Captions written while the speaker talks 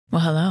Well,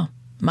 hello.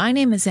 My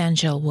name is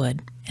Angel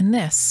Wood, and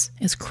this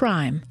is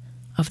Crime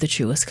of the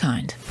Truest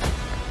Kind.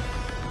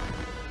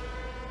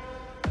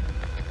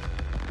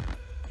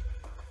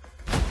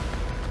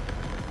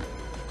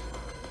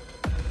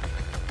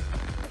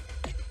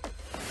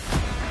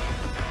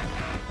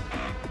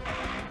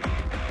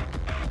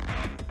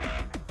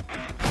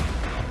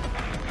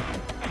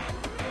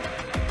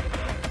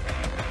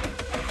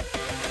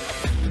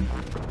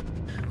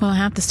 Well, I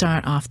have to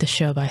start off the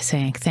show by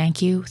saying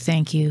thank you,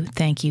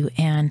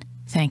 and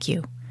thank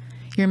you.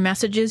 Your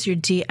messages, your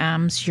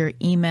DMs, your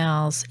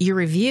emails, your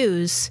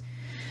reviews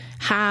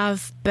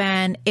have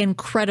been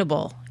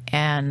incredible.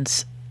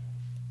 And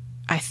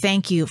I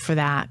thank you for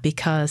that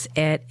because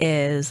it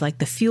is like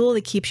the fuel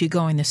that keeps you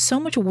going. There's so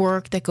much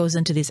work that goes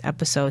into these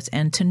episodes.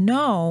 And to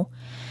know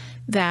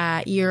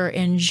that you're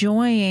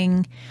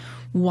enjoying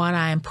what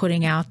I'm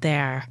putting out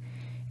there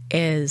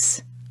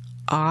is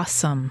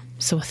awesome.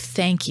 So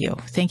thank you.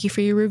 Thank you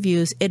for your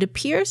reviews. It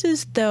appears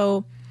as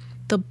though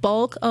the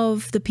bulk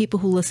of the people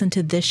who listen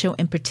to this show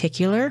in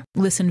particular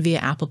listen via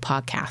Apple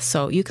Podcasts.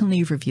 So you can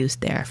leave reviews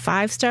there.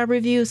 5-star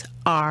reviews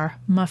are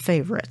my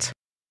favorite.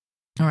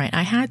 All right.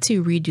 I had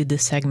to redo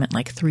this segment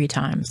like 3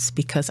 times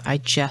because I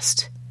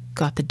just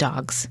got the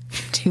dogs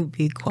to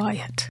be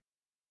quiet.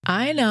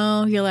 I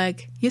know you're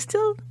like, you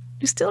still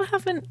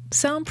haven't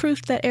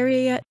soundproofed that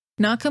area yet?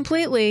 Not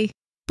completely,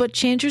 but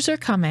changes are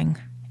coming.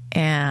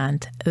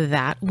 And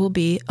that will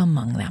be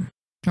among them.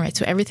 All right,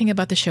 so everything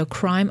about the show,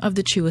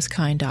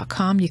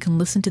 crimeofthetruestkind.com. You can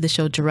listen to the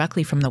show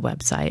directly from the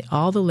website.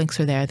 All the links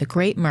are there. The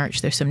great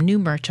merch. There's some new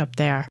merch up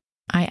there.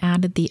 I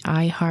added the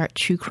I Heart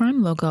True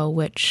Crime logo,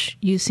 which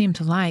you seem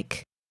to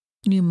like.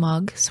 New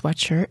mug,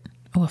 sweatshirt,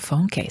 a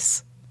phone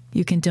case.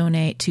 You can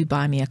donate to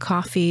Buy Me a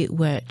Coffee,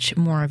 which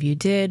more of you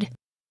did.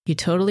 You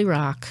totally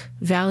rock.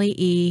 Valley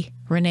E,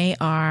 Renee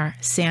R,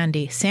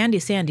 Sandy.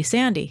 Superstar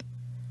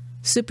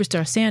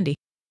Sandy.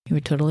 You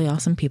were totally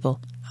awesome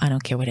people. I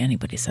don't care what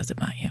anybody says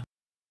about you.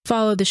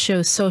 Follow the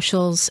show's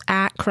socials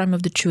at Crime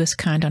of the Truest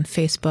Kind on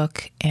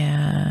Facebook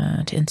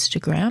and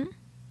Instagram,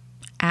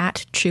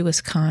 at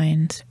Truest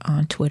Kind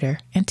on Twitter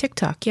and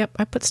TikTok. Yep,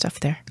 I put stuff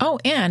there. Oh,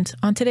 and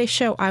on today's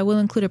show, I will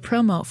include a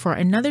promo for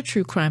another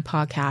true crime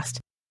podcast.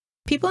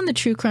 People in the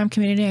true crime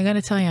community, I got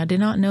to tell you, I did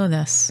not know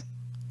this,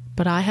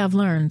 but I have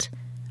learned,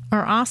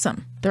 are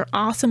awesome. They're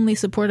awesomely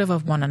supportive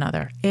of one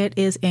another. It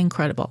is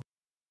incredible.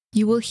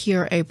 You will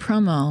hear a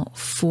promo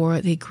for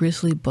the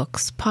Grizzly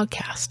Books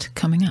podcast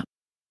coming up.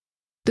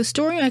 The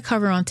story I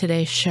cover on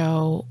today's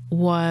show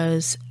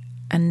was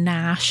a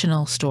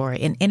national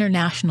story, an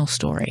international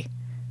story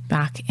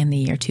back in the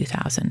year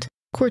 2000.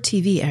 Court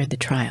TV aired the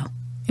trial.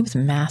 It was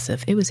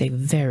massive. It was a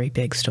very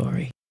big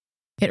story.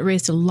 It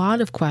raised a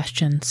lot of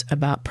questions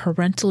about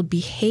parental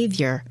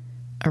behavior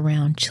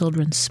around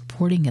children's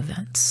sporting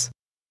events.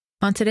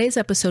 On today's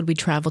episode, we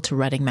travel to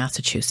Reading,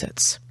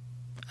 Massachusetts,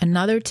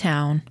 another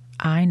town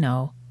I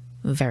know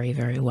very,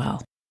 very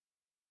well,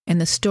 and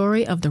the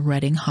story of the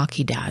Reading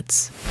hockey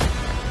dads.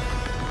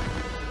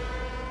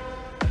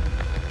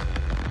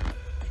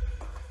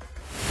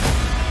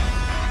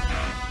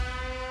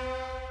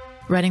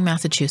 Reading,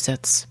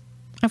 Massachusetts.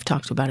 I've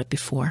talked about it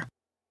before.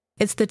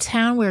 It's the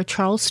town where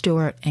Charles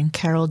Stewart and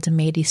Carol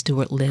DeMady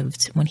Stewart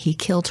lived when he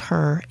killed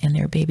her and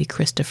their baby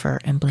Christopher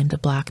and blamed a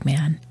black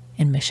man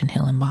in Mission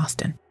Hill in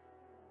Boston.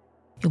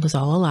 It was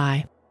all a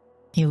lie.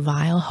 A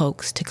vile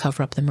hoax to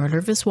cover up the murder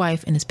of his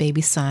wife and his baby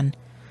son,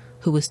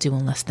 who was due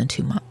in less than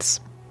 2 months.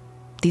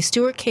 The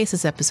Stewart case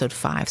is episode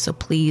 5, so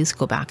please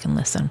go back and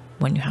listen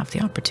when you have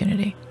the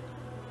opportunity.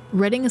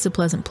 Reading is a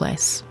pleasant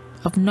place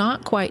of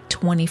not quite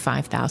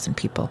 25,000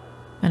 people,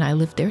 and I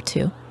lived there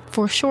too,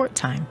 for a short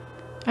time.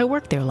 I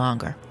worked there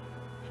longer.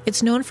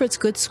 It's known for its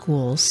good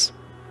schools,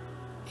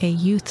 a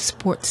youth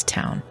sports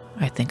town,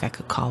 I think I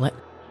could call it.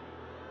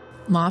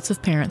 Lots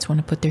of parents want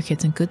to put their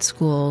kids in good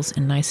schools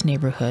in nice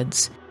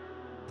neighborhoods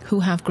who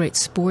have great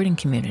sporting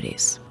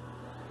communities.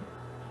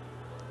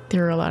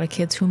 There are a lot of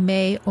kids who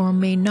may or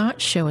may not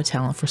show a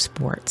talent for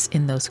sports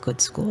in those good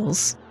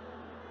schools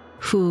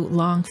who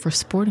long for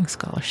sporting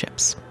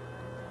scholarships.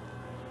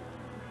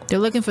 They're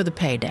looking for the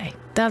payday.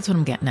 That's what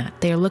I'm getting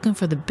at. They're looking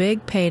for the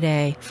big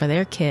payday for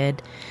their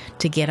kid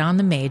to get on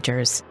the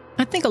majors.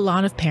 I think a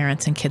lot of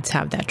parents and kids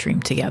have that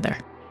dream together.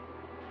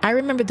 I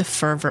remember the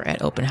fervor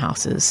at open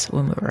houses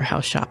when we were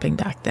house shopping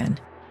back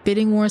then.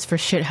 Bidding wars for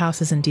shit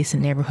houses in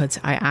decent neighborhoods.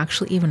 I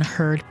actually even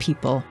heard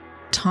people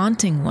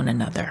taunting one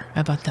another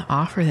about the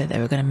offer that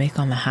they were going to make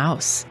on the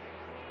house.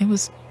 It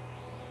was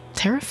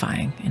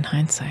terrifying in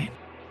hindsight.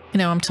 You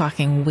know, I'm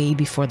talking way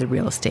before the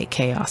real estate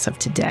chaos of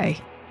today.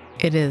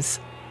 It is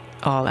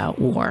all-out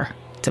war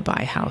to buy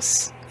a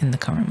house in the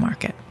current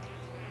market.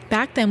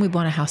 Back then, we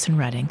bought a house in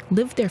Reading,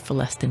 lived there for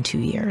less than 2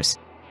 years,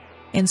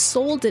 and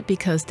sold it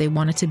because they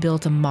wanted to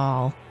build a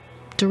mall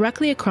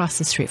directly across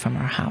the street from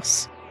our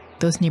house.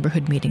 Those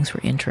neighborhood meetings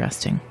were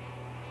interesting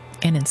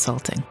and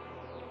insulting.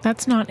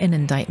 That's not an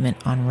indictment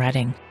on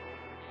Reading,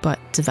 but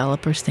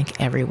developers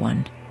think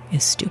everyone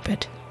is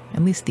stupid.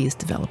 At least these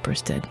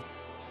developers did.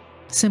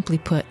 Simply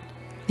put,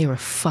 they were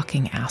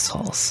fucking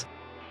assholes.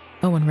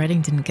 Oh, and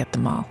Reading didn't get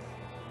them all.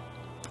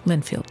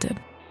 Linfield did.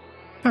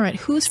 All right,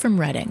 who's from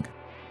Reading?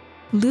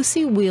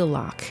 Lucy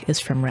Wheelock is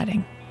from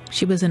Reading.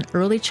 She was an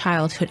early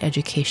childhood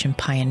education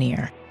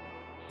pioneer,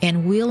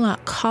 and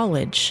Wheelock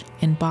College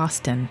in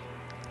Boston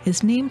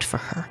is named for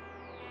her.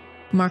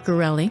 Mark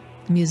Orelli,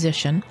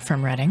 musician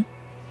from Reading.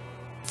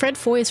 Fred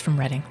Foy is from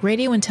Reading,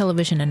 radio and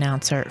television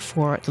announcer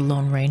for The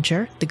Lone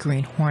Ranger, The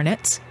Green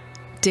Hornets,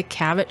 Dick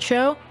Cavett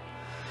Show.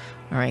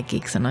 All right,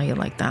 geeks, I know you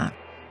like that.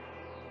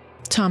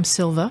 Tom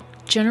Silva,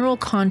 general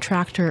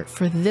contractor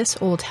for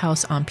This Old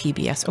House on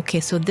PBS. Okay,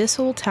 so This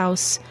Old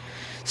House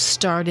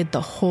started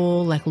the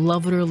whole, like,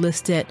 Love It or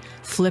List It,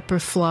 Flip or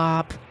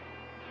Flop,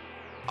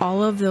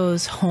 all of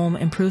those home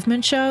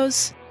improvement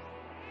shows.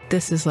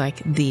 This is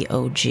like the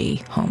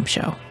OG home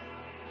show.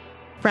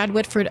 Brad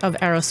Whitford of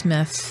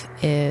Aerosmith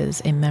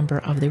is a member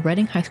of the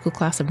Reading High School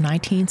class of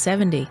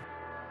 1970.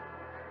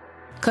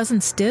 Cousin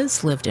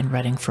Stiz lived in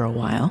Reading for a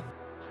while.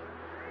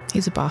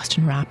 He's a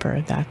Boston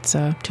rapper that's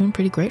doing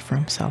pretty great for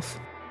himself.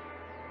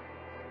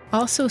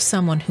 Also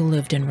someone who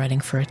lived in Reading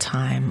for a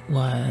time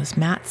was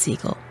Matt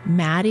Siegel,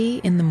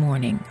 Maddie in the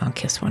Morning on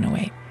KISS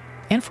 108,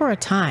 and for a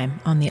time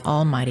on the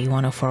almighty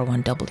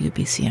 104.1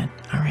 WBCN,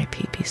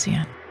 R.I.P.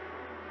 BCN.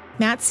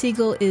 Matt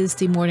Siegel is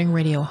the morning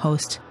radio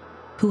host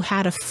who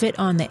had a fit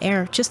on the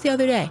air just the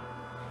other day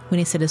when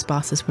he said his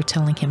bosses were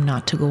telling him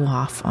not to go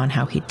off on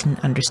how he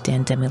didn't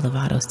understand Demi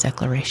Lovato's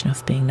declaration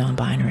of being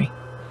non-binary.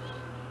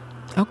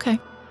 Okay,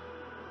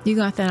 you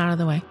got that out of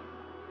the way.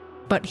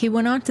 But he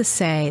went on to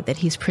say that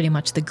he's pretty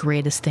much the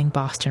greatest thing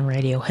Boston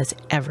radio has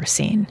ever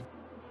seen.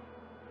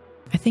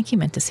 I think he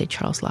meant to say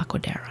Charles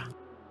Laquadera.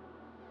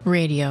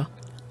 Radio.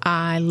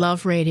 I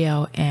love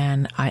radio,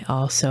 and I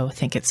also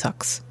think it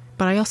sucks.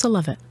 But I also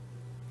love it.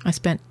 I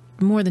spent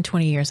more than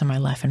 20 years of my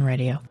life in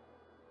radio,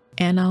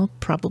 and I'll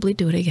probably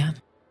do it again.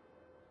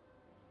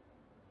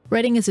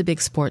 Reading is a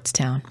big sports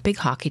town, big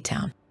hockey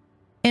town.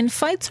 And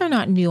fights are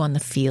not new on the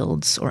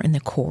fields or in the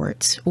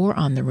courts or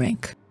on the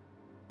rink,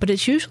 but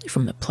it's usually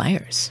from the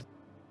players.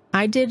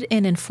 I did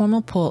an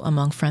informal poll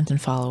among friends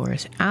and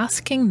followers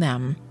asking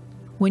them,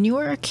 when you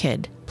were a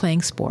kid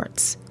playing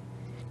sports,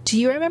 do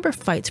you remember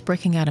fights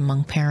breaking out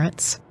among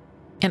parents?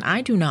 And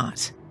I do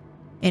not.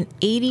 And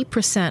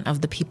 80%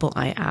 of the people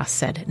I asked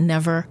said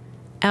never,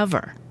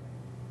 ever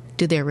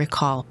do they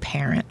recall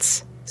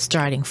parents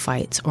starting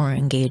fights or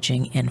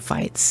engaging in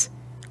fights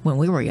when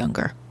we were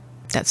younger.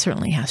 That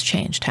certainly has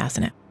changed,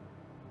 hasn't it?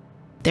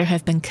 There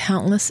have been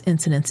countless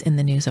incidents in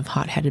the news of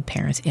hot-headed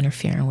parents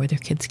interfering with their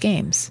kids'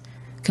 games,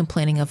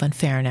 complaining of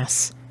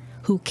unfairness,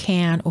 who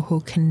can or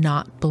who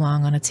cannot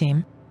belong on a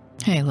team.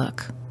 Hey,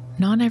 look,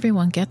 not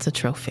everyone gets a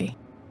trophy.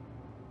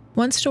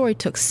 One story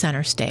took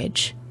center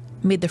stage,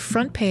 made the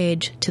front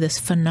page to this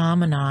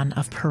phenomenon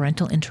of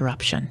parental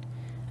interruption,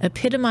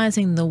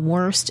 epitomizing the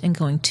worst in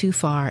going too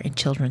far in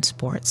children's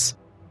sports.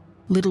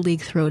 Little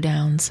League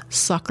throwdowns,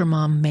 soccer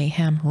mom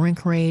mayhem,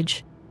 rink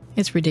rage.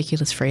 It's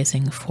ridiculous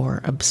phrasing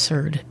for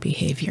absurd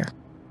behavior.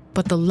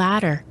 But the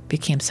latter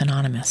became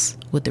synonymous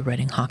with the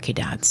Reading hockey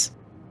dads.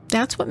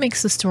 That's what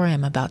makes the story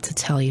I'm about to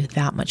tell you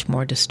that much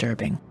more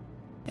disturbing.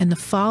 And the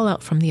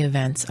fallout from the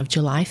events of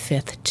July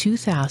 5th,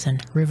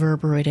 2000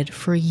 reverberated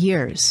for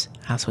years,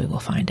 as we will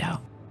find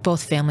out.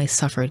 Both families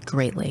suffered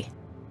greatly.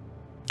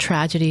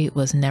 Tragedy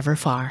was never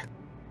far,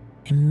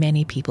 and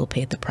many people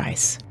paid the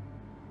price.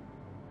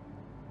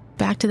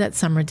 Back to that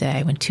summer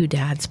day when two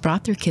dads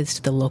brought their kids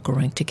to the local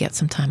rink to get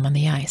some time on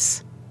the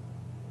ice.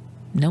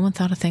 No one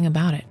thought a thing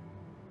about it.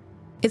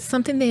 It's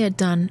something they had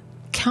done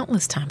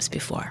countless times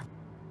before.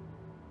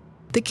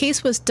 The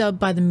case was dubbed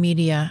by the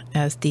media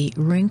as the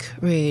Rink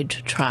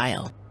Rage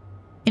Trial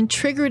and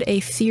triggered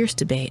a fierce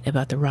debate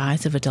about the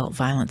rise of adult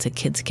violence at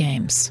kids'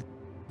 games,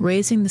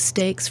 raising the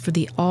stakes for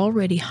the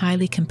already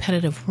highly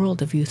competitive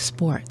world of youth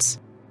sports.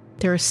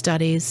 There are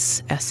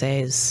studies,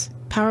 essays,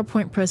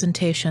 PowerPoint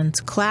presentations,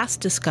 class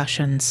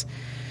discussions.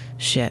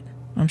 Shit,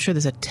 I'm sure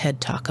there's a TED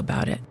Talk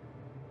about it.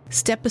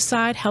 Step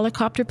aside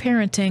helicopter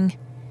parenting.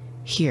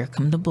 Here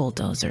come the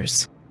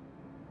bulldozers.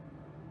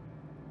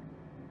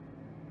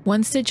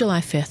 Wednesday,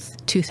 July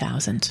 5th,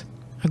 2000.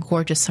 A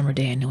gorgeous summer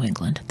day in New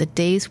England. The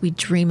days we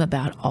dream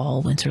about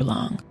all winter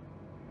long.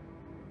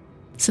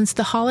 Since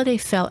the holiday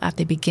fell at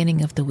the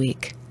beginning of the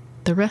week,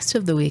 the rest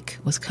of the week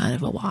was kind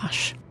of a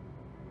wash.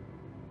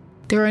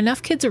 There were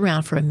enough kids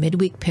around for a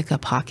midweek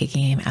pickup hockey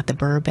game at the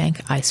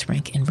Burbank Ice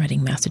Rink in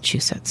Reading,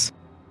 Massachusetts.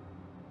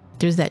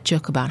 There's that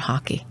joke about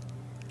hockey.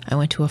 I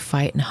went to a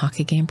fight and a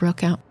hockey game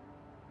broke out.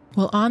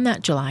 Well, on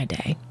that July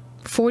day,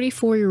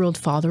 44-year-old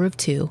father of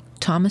two,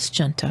 Thomas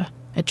Junta,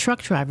 a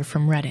truck driver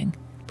from Reading,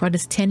 brought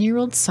his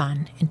 10-year-old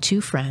son and two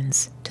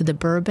friends to the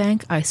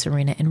Burbank Ice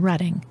Arena in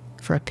Reading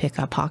for a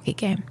pickup hockey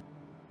game.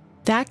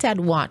 That dad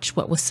watched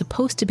what was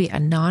supposed to be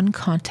a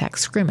non-contact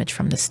scrimmage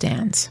from the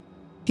stands.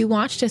 He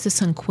watched as his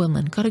son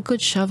Quinlan got a good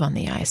shove on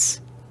the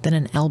ice, then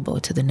an elbow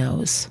to the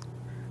nose.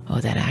 Oh,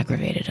 that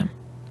aggravated him.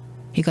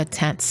 He got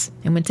tense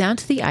and went down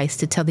to the ice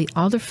to tell the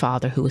other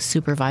father who was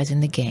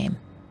supervising the game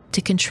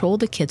to control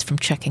the kids from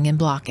checking and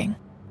blocking.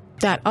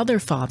 That other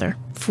father,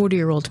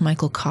 40-year-old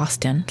Michael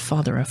Costin,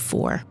 father of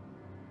four,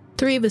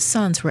 3 of his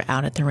sons were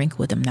out at the rink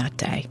with him that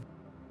day.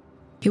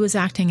 He was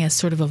acting as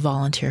sort of a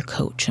volunteer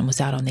coach and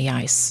was out on the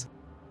ice.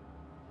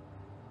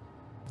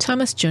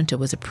 Thomas Junta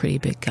was a pretty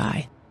big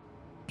guy.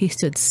 He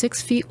stood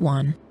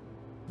 6'1",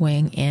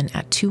 weighing in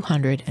at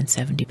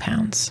 270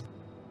 pounds.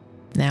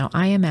 Now,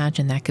 I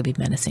imagine that could be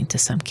menacing to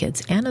some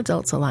kids and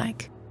adults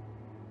alike.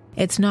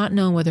 It's not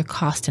known whether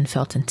Costin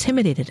felt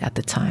intimidated at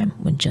the time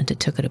when Junta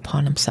took it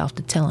upon himself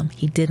to tell him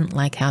he didn't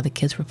like how the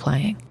kids were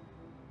playing.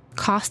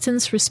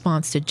 Costin's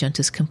response to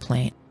Junta's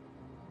complaint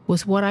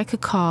was what I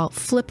could call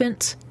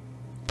flippant,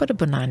 but a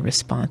benign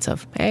response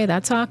of, "Hey,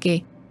 that's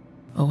hockey."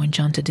 Oh, and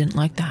Junta didn't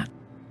like that.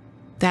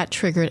 That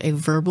triggered a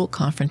verbal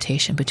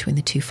confrontation between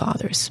the two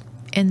fathers,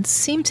 and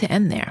seemed to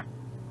end there,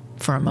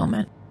 for a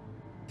moment.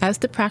 As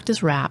the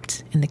practice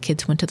wrapped and the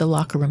kids went to the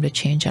locker room to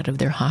change out of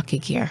their hockey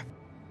gear,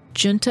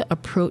 Junta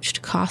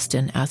approached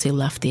Costin as he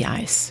left the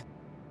ice.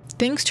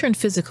 Things turned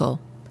physical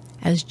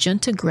as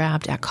Junta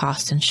grabbed at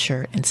Costin's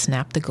shirt and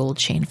snapped the gold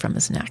chain from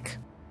his neck.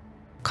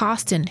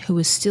 Costin, who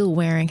was still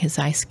wearing his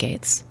ice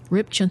skates,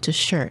 ripped Junta's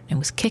shirt and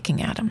was kicking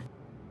at him.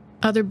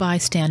 Other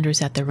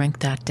bystanders at the rink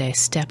that day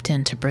stepped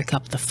in to break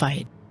up the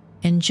fight,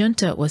 and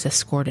Junta was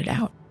escorted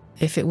out.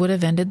 If it would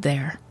have ended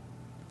there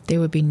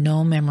would be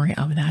no memory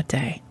of that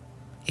day.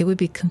 It would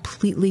be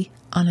completely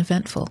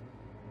uneventful.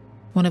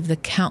 One of the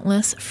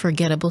countless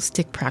forgettable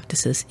stick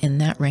practices in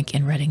that rink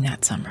in Reading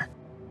that summer.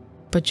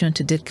 But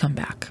Junta did come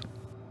back.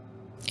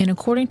 And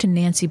according to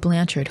Nancy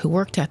Blanchard, who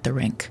worked at the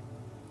rink,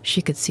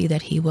 she could see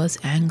that he was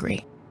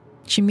angry.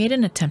 She made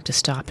an attempt to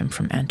stop him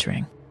from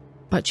entering,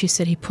 but she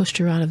said he pushed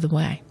her out of the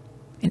way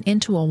and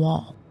into a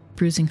wall,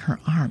 bruising her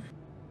arm.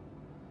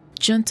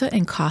 Junta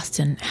and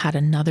Costin had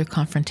another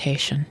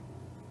confrontation.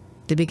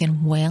 They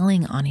began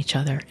wailing on each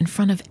other in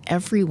front of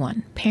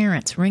everyone,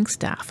 parents, rink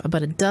staff,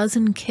 about a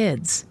dozen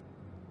kids,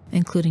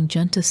 including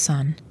Junta's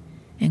son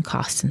and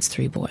Costin's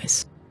 3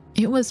 boys.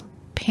 It was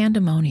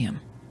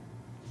pandemonium.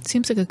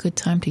 Seems like a good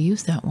time to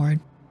use that word.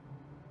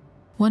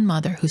 One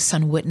mother whose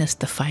son witnessed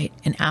the fight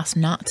and asked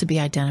not to be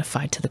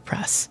identified to the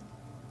press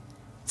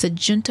said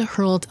Junta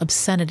hurled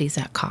obscenities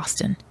at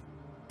Costin,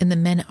 and the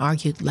men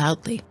argued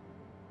loudly.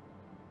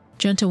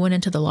 Junta went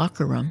into the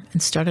locker room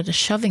and started a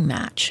shoving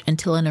match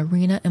until an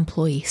arena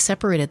employee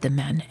separated the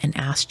men and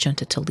asked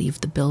Junta to leave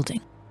the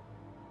building.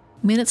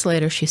 Minutes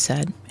later, she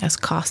said, as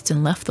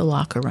Costin left the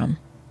locker room,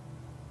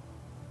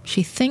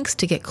 "She thinks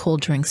to get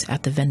cold drinks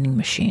at the vending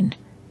machine."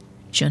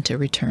 Junta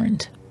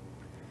returned.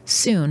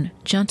 Soon,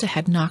 Junta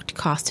had knocked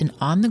Costin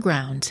on the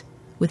ground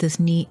with his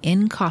knee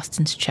in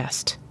Costin's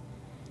chest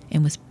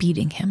and was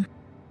beating him.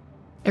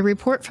 A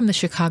report from the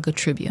Chicago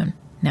Tribune,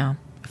 now,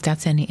 if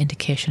that's any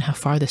indication how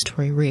far the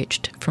story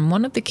reached, from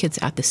one of the kids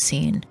at the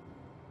scene,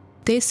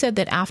 they said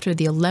that after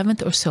the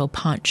 11th or so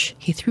punch,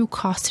 he threw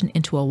Costin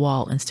into a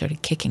wall and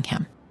started kicking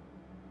him.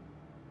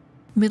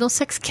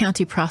 Middlesex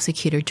County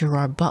Prosecutor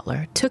Gerard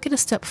Butler took it a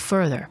step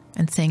further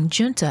and saying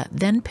Junta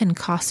then pinned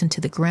Costin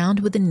to the ground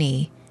with a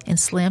knee and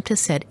slammed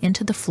his head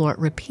into the floor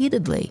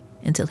repeatedly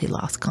until he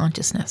lost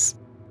consciousness.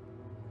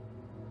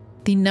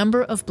 The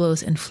number of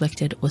blows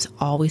inflicted was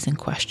always in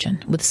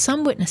question, with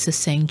some witnesses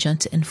saying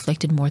Junta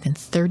inflicted more than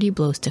 30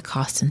 blows to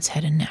Costin's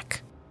head and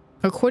neck.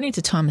 According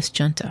to Thomas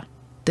Junta,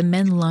 the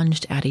men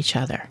lunged at each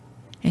other,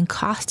 and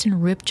Costin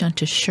ripped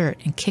Junta's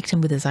shirt and kicked him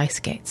with his ice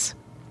skates.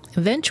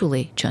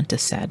 Eventually, Junta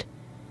said,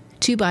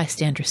 2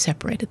 bystanders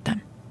separated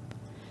them.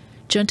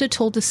 Junta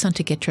told his son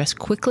to get dressed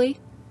quickly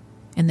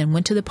and then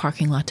went to the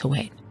parking lot to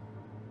wait.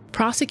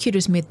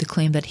 Prosecutors made the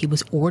claim that he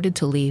was ordered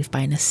to leave by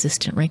an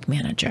assistant rink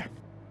manager.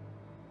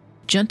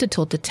 Junta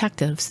told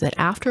detectives that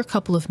after a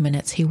couple of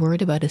minutes he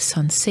worried about his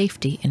son's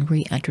safety and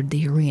re-entered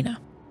the arena.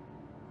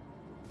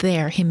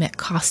 There he met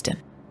Costin.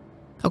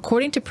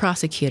 According to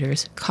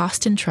prosecutors,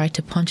 Costin tried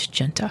to punch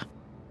Junta.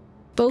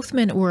 Both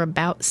men were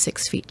about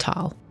 6 feet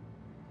tall.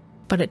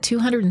 But at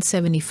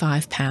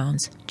 275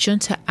 pounds,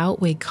 Junta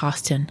outweighed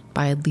Costin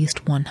by at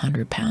least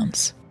 100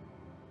 pounds.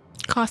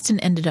 Costin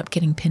ended up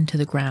getting pinned to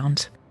the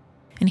ground,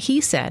 and he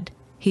said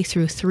he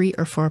threw 3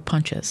 or 4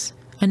 punches,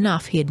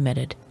 enough, he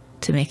admitted,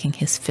 to making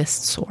his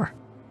fists sore.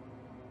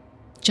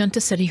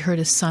 Junta said he heard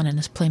his son and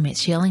his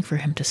playmates yelling for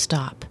him to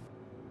stop.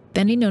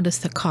 Then he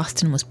noticed that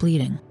Costin was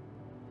bleeding.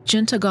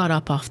 Junta got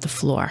up off the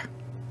floor,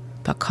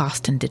 but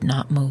Costin did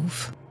not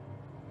move.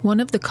 One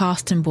of the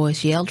Costin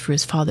boys yelled for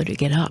his father to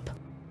get up.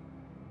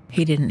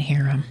 He didn't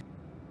hear him.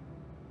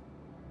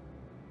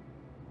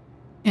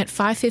 At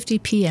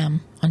 5:50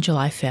 p.m. on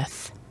July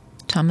 5th,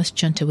 Thomas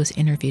Junta was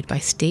interviewed by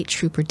State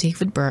Trooper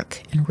David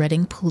Burke and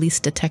Reading Police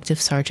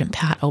Detective Sergeant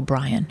Pat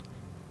O'Brien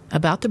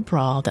about the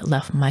brawl that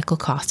left Michael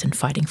Costin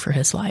fighting for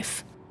his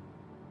life.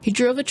 He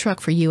drove a truck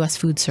for U.S.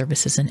 Food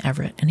Services in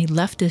Everett, and he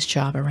left his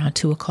job around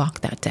 2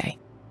 o'clock that day.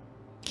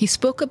 He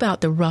spoke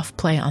about the rough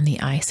play on the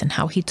ice and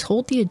how he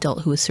told the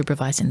adult who was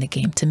supervising the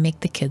game to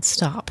make the kids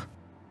stop.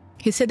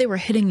 He said they were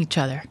hitting each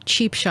other,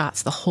 cheap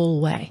shots the whole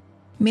way.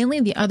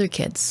 Mainly the other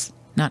kids,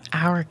 not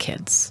our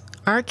kids.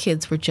 Our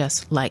kids were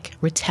just,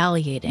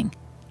 retaliating,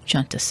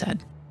 Junta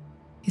said.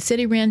 He said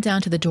he ran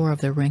down to the door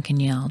of the rink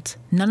and yelled,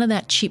 "None of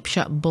that cheap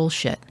shot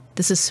bullshit.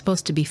 This is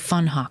supposed to be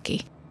fun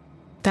hockey.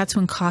 That's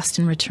when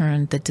Costin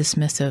returned the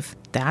dismissive,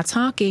 "That's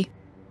hockey."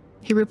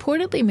 He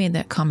reportedly made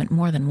that comment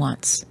more than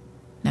once.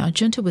 Now,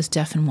 Junta was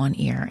deaf in one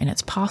ear, and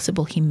it's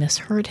possible he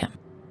misheard him.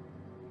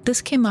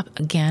 This came up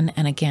again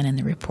and again in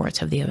the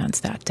reports of the events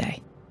that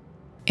day.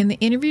 And the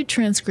interview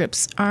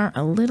transcripts are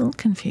a little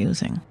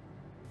confusing.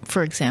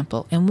 For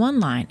example, in one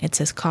line, it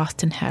says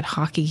Costin had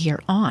hockey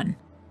gear on.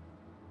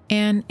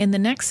 And in the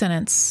next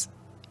sentence,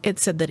 it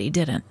said that he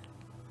didn't.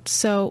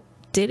 So,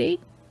 did he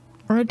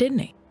or didn't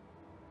he?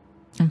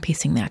 I'm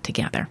piecing that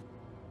together.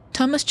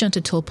 Thomas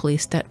Junta told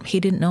police that he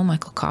didn't know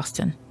Michael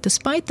Costin,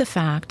 despite the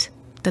fact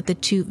that the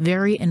two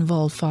very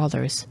involved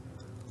fathers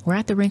were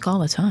at the rink all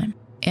the time.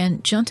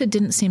 And Junta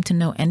didn't seem to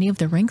know any of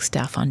the rink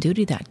staff on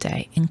duty that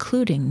day,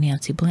 including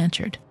Nancy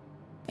Blanchard.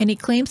 And he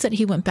claims that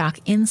he went back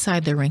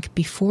inside the rink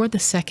before the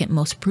second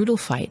most brutal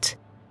fight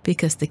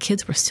because the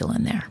kids were still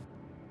in there.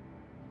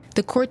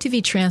 The Court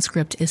TV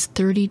transcript is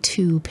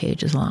 32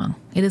 pages long.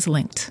 It is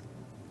linked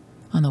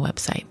on the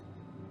website.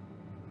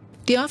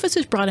 The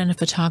officers brought in a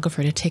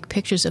photographer to take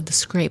pictures of the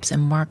scrapes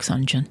and marks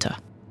on Junta.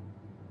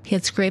 He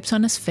had scrapes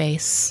on his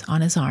face,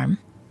 on his arm,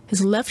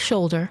 his left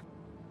shoulder,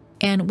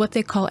 and what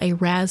they call a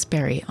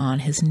raspberry on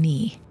his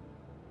knee,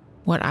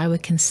 what I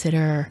would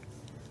consider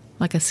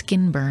like a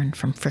skin burn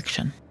from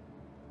friction.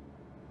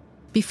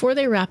 Before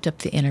they wrapped up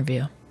the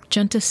interview,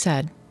 Junta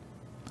said,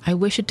 "I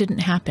wish it didn't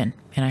happen,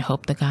 and I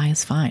hope the guy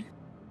is fine."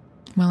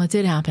 Well, it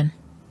did happen,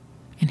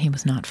 and he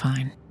was not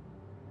fine.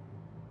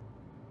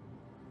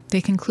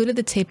 They concluded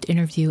the taped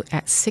interview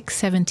at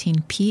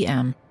 6:17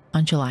 p.m.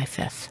 on July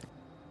 5th.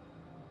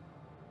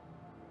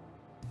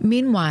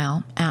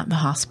 Meanwhile, at the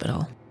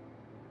hospital,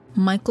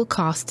 Michael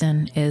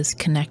Costin is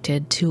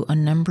connected to a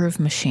number of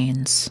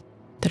machines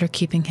that are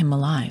keeping him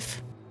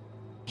alive.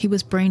 He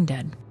was brain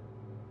dead,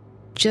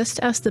 just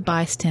as the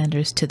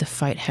bystanders to the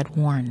fight had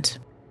warned.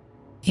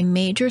 A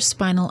major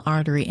spinal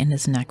artery in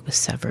his neck was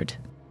severed.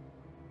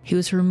 He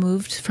was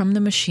removed from the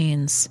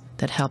machines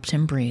that helped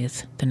him breathe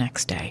the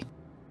next day,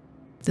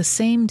 the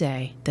same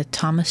day that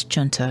Thomas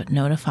Junta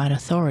notified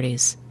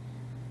authorities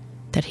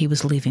that he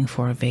was leaving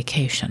for a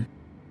vacation.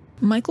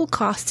 Michael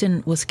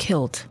Costin was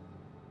killed.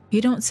 You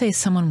don't say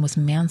someone was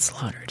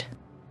manslaughtered.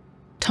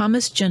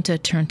 Thomas Junta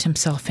turned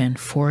himself in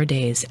 4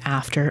 days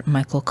after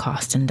Michael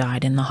Costin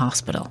died in the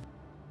hospital.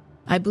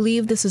 I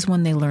believe this is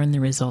when they learned the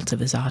results of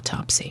his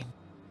autopsy.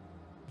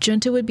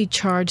 Junta would be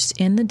charged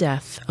in the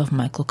death of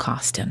Michael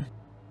Costin.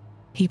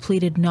 He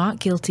pleaded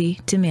not guilty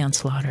to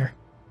manslaughter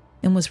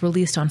and was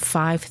released on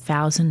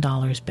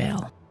 $5,000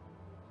 bail.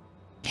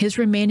 His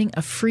remaining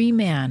a free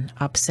man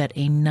upset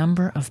a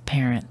number of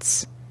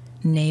parents,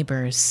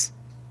 neighbors,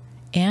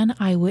 and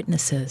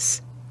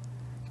eyewitnesses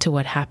to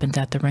what happened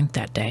at the rink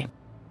that day.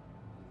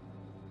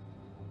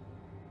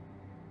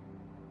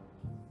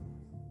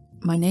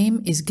 My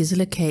name is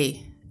Gisela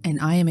K,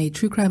 and I am a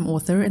true crime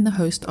author and the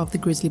host of the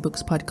Grizzly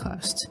Books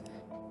podcast.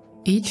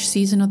 Each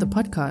season of the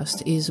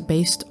podcast is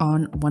based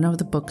on one of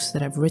the books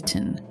that I've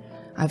written.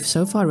 I've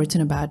so far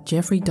written about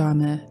Jeffrey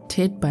Dahmer,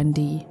 Ted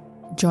Bundy,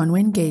 John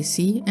Wayne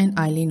Gacy, and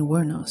Eileen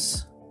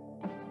Wuornos.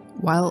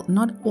 While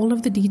not all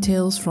of the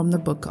details from the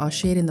book are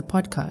shared in the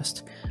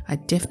podcast, I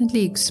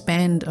definitely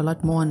expand a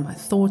lot more on my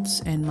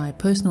thoughts and my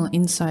personal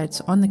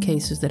insights on the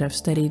cases that I've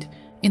studied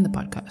in the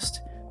podcast.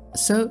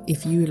 So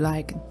if you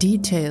like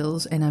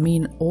details, and I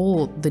mean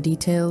all the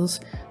details,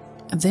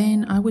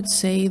 then I would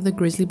say the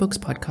Grizzly Books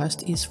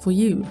podcast is for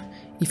you.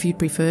 If you'd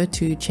prefer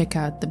to check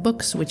out the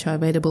books, which are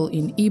available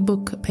in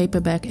ebook,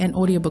 paperback, and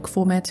audiobook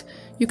format,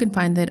 you can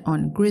find that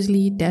on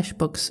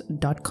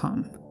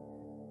grizzly-books.com.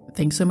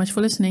 Thanks so much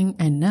for listening,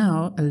 and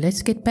now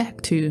let's get back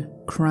to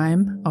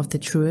Crime of the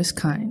Truest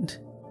Kind.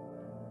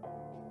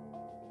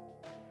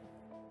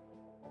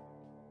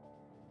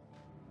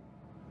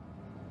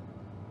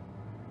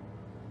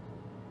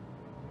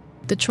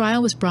 The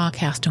trial was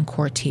broadcast on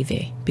Court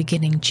TV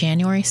beginning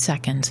January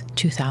 2nd,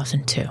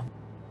 2002.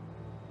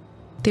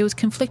 There was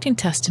conflicting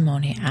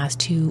testimony as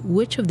to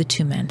which of the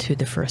two men threw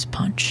the first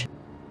punch.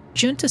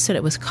 Junta said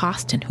it was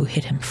Costin who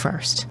hit him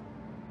first.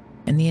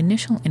 In the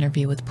initial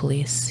interview with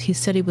police, he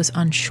said he was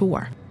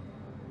unsure,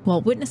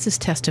 while witnesses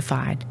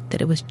testified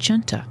that it was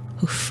Junta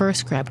who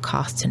first grabbed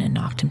Costin and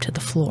knocked him to the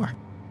floor.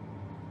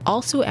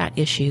 Also at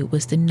issue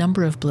was the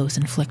number of blows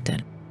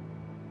inflicted.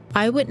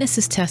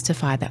 Eyewitnesses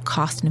testified that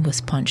Costin was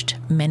punched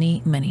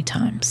many, many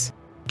times.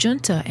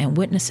 Junta and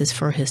witnesses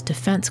for his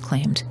defense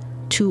claimed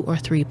 2 or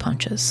 3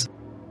 punches.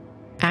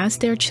 As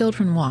their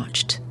children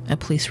watched, a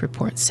police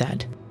report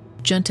said,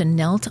 Junta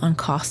knelt on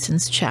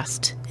Costin's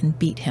chest and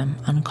beat him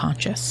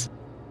unconscious.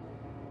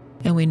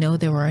 And we know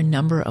there were a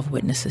number of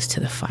witnesses to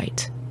the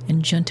fight,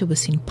 and Junta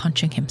was seen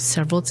punching him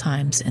several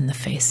times in the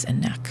face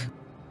and neck.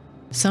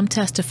 Some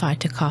testified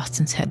to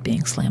Costin's head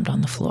being slammed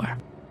on the floor.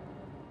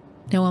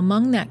 Now,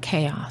 among that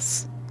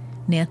chaos,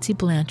 Nancy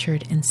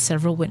Blanchard and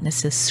several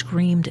witnesses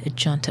screamed at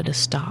Junta to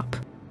stop,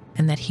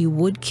 and that he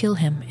would kill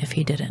him if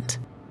he didn't.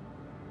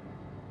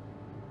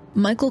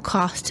 Michael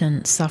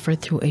Costin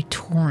suffered through a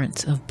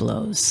torrent of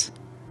blows.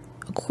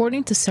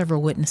 According to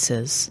several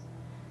witnesses,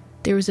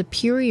 There was a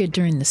period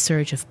during the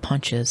surge of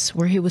punches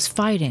where he was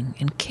fighting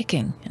and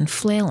kicking and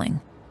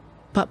flailing,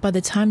 but by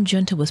the time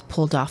Junta was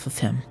pulled off of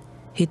him,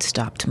 he'd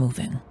stopped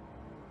moving.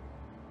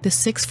 The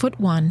 6'1",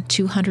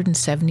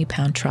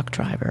 270-pound truck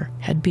driver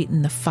had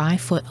beaten the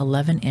 5',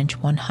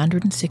 11-inch,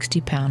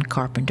 160-pound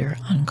carpenter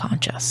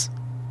unconscious.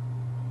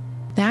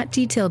 That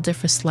detail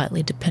differs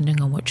slightly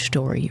depending on which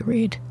story you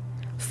read.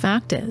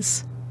 Fact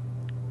is,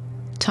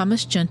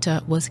 Thomas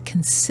Junta was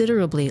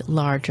considerably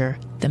larger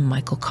than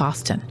Michael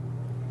Costin.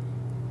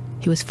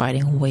 He was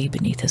fighting way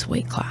beneath his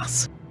weight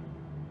class.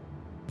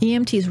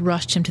 EMTs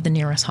rushed him to the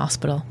nearest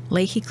hospital,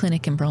 Leahy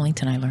Clinic in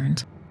Burlington, I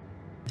learned.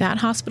 That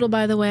hospital,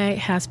 by the way,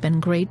 has been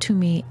great to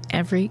me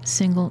every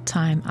single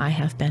time I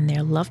have been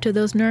there. Love to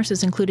those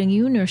nurses, including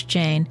you, Nurse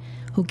Jane,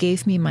 who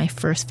gave me my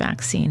first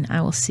vaccine.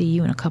 I will see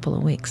you in a couple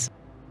of weeks.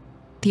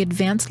 The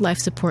advanced life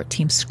support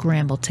team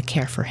scrambled to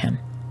care for him.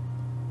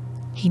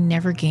 He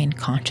never gained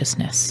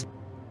consciousness.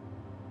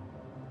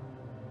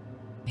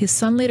 His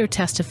son later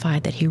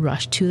testified that he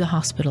rushed to the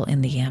hospital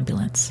in the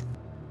ambulance,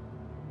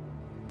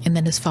 and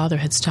that his father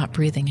had stopped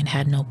breathing and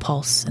had no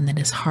pulse, and that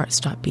his heart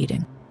stopped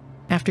beating.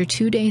 After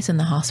 2 days in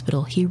the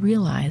hospital, he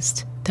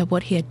realized that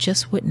what he had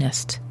just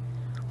witnessed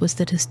was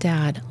that his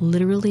dad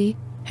literally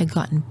had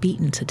gotten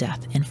beaten to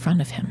death in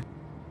front of him.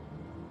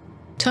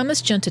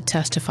 Thomas Junta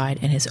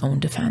testified in his own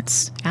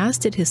defense, as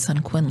did his son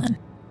Quinlan,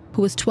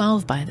 who was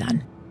 12 by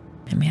then.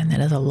 And man, that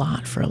is a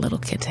lot for a little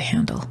kid to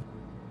handle.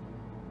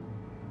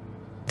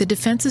 The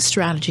defense's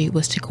strategy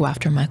was to go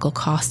after Michael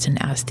Costin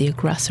as the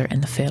aggressor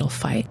in the fatal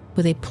fight,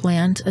 with a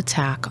planned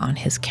attack on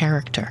his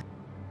character.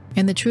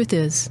 And the truth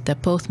is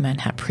that both men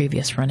had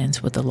previous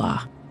run-ins with the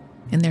law,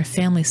 and their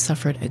families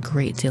suffered a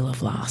great deal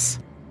of loss.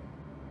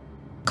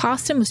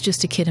 Costin was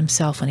just a kid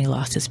himself when he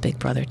lost his big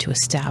brother to a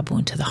stab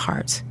wound to the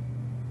heart.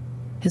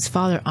 His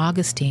father,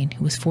 Augustine,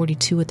 who was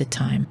 42 at the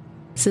time,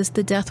 says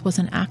the death was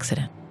an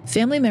accident.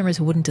 Family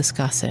members wouldn't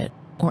discuss it,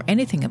 or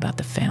anything about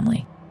the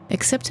family,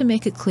 except to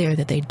make it clear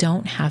that they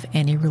don't have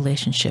any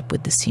relationship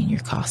with the senior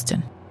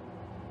Costin.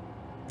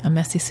 A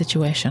messy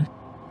situation.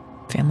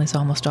 Families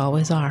almost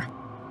always are.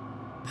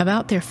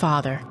 About their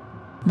father,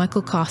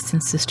 Michael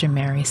Costin's sister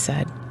Mary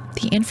said,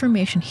 "The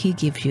information he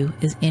gives you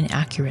is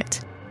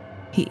inaccurate.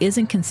 He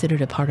isn't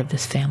considered a part of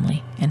this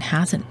family and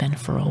hasn't been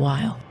for a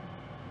while."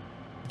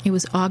 It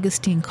was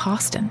Augustine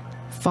Costin,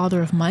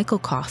 father of Michael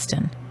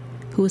Costin,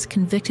 who was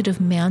convicted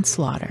of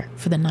manslaughter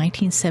for the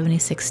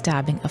 1976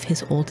 stabbing of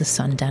his oldest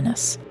son,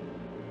 Dennis.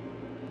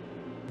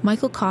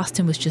 Michael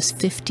Costin was just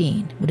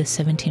 15 when his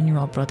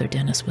 17-year-old brother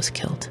Dennis was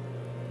killed.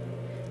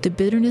 The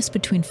bitterness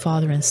between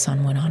father and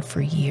son went on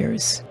for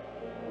years.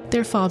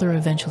 Their father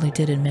eventually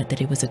did admit that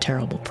he was a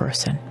terrible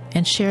person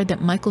and shared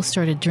that Michael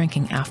started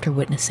drinking after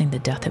witnessing the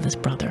death of his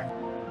brother.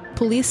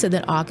 Police said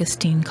that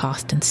Augustine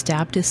Costin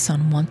stabbed his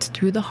son once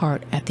through the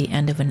heart at the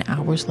end of an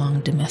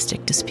hours-long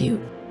domestic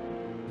dispute.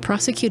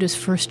 Prosecutors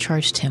first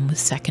charged him with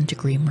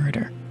second-degree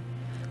murder.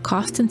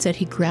 Costin said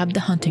he grabbed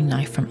the hunting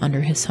knife from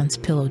under his son's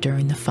pillow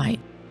during the fight,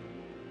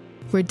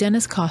 where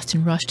Dennis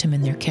Costin rushed him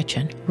in their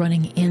kitchen,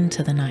 running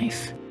into the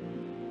knife.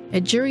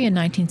 A jury in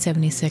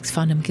 1976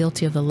 found him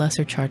guilty of the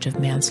lesser charge of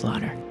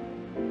manslaughter.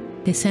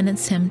 They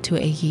sentenced him to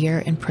a year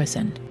in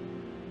prison,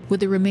 with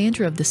the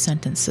remainder of the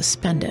sentence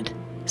suspended,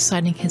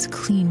 citing his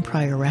clean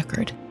prior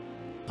record.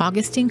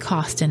 Augustine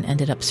Costin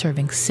ended up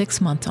serving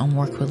 6 months on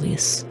work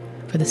release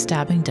for the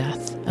stabbing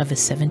death of his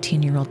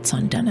 17-year-old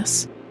son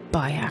Dennis,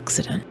 by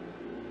accident.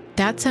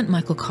 That sent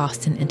Michael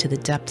Costin into the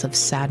depths of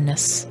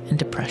sadness and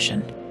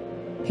depression.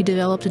 He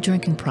developed a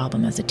drinking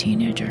problem as a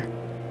teenager.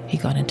 He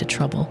got into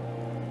trouble.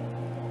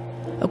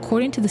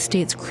 According to the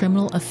state's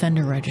criminal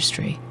offender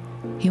registry,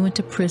 he went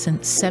to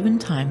prison 7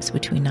 times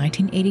between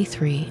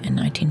 1983 and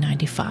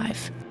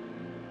 1995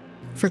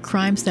 for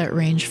crimes that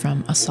range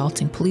from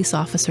assaulting police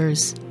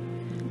officers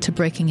to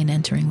breaking and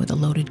entering with a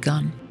loaded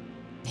gun.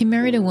 He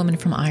married a woman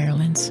from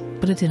Ireland,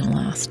 but it didn't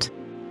last.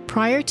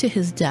 Prior to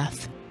his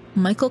death,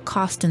 Michael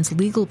Costin's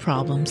legal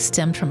problems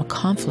stemmed from a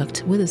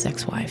conflict with his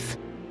ex-wife.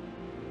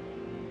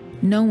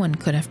 No one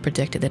could have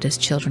predicted that his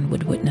children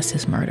would witness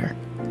his murder,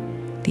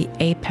 the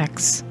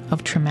apex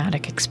of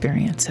traumatic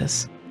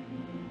experiences.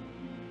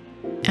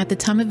 At the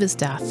time of his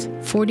death,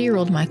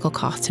 40-year-old Michael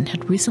Costin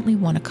had recently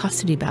won a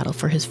custody battle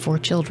for his 4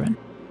 children.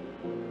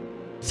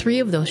 3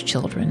 of those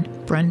children,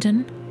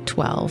 Brendan,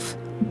 12,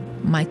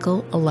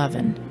 Michael,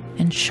 11,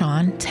 and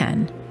Sean,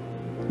 10,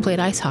 played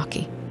ice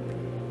hockey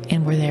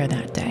and were there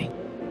that day.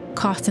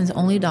 Costin's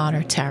only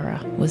daughter,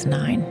 Tara, was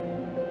 9.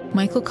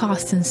 Michael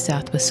Costin's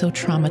death was so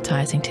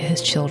traumatizing to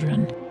his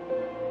children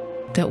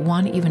that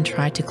one even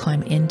tried to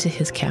climb into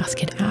his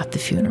casket at the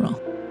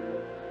funeral.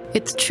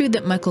 It's true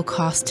that Michael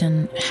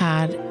Costin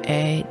had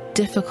a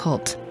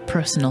difficult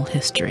personal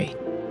history.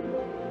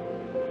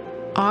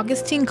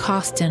 Augustine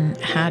Costin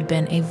had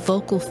been a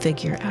vocal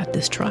figure at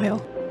this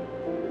trial,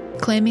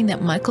 claiming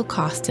that Michael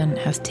Costin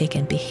has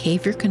taken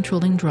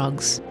behavior-controlling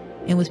drugs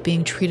and was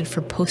being treated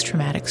for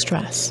post-traumatic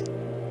stress.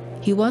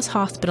 He was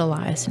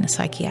hospitalized in a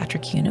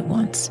psychiatric unit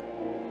once,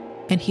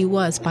 and he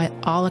was, by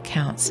all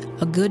accounts,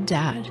 a good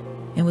dad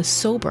and was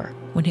sober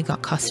when he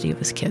got custody of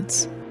his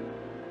kids.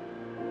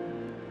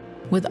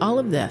 With all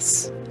of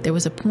this, there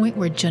was a point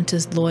where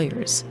Junta's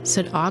lawyers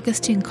said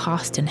Augustine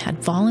Costin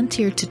had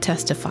volunteered to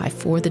testify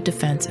for the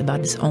defense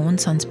about his own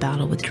son's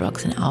battle with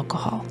drugs and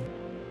alcohol.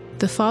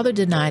 The father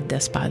denied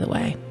this, by the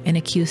way, and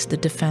accused the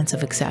defense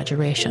of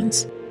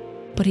exaggerations,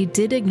 but he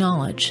did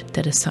acknowledge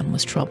that his son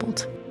was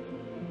troubled.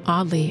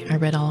 Oddly, I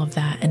read all of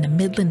that in a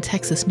Midland,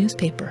 Texas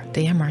newspaper,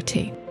 the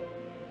MRT.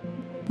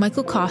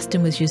 Michael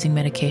Costin was using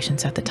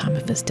medications at the time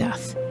of his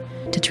death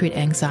to treat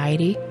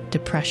anxiety,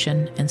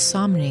 depression,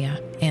 insomnia,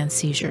 and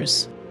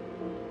seizures.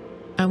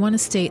 I want to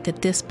state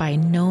that this by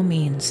no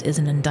means is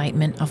an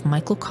indictment of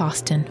Michael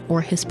Costin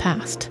or his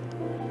past.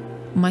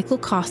 Michael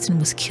Costin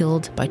was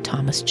killed by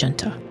Thomas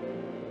Junta.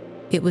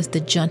 It was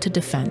the Junta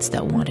defense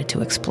that wanted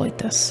to exploit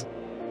this.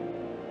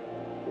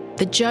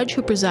 The judge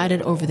who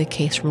presided over the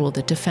case ruled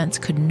the defense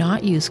could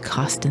not use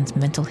Costin's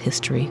mental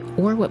history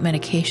or what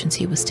medications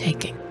he was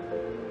taking.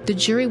 The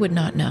jury would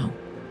not know,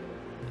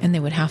 and they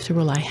would have to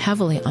rely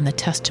heavily on the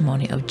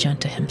testimony of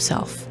Junta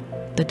himself,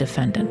 the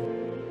defendant.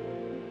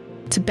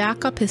 To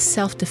back up his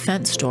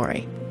self-defense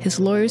story, his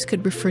lawyers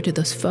could refer to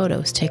those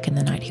photos taken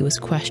the night he was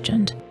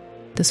questioned,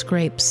 the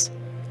scrapes,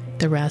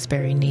 the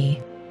raspberry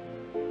knee.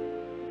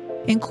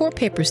 In court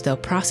papers, though,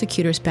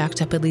 prosecutors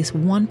backed up at least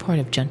one part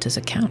of Junta's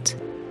account,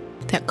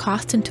 that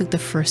Costin took the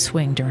first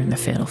swing during the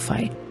fatal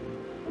fight.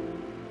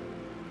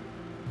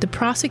 The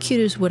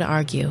prosecutors would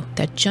argue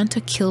that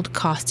Junta killed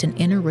Costin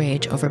in a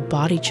rage over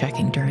body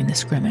checking during the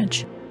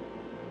scrimmage.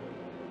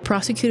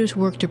 Prosecutors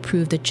worked to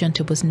prove that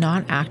Junta was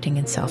not acting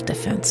in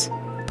self-defense,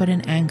 but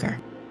in anger.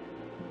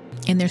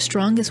 And their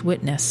strongest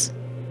witness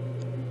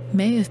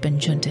may have been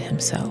Junta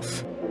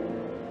himself.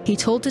 He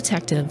told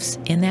detectives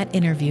in that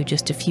interview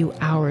just a few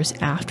hours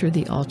after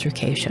the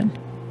altercation,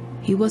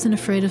 "He wasn't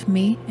afraid of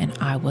me, and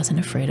I wasn't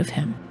afraid of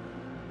him."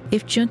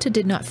 If Junta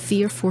did not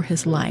fear for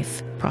his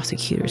life,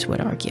 prosecutors would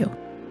argue,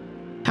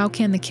 how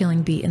can the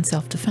killing be in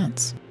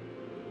self-defense?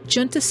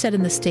 Junta said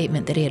in the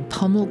statement that he had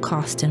pummeled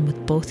Costin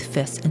with both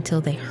fists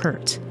until they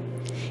hurt,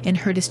 and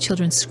heard his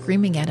children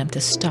screaming at him to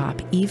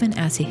stop even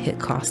as he hit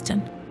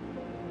Costin.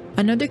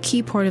 Another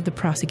key part of the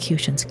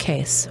prosecution's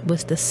case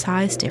was the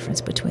size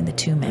difference between the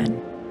two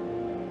men.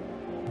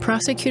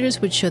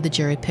 Prosecutors would show the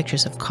jury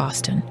pictures of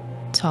Costin,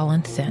 tall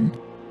and thin,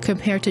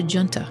 compared to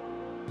Junta,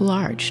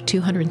 large,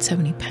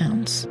 270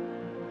 pounds,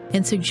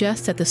 and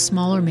suggest that the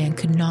smaller man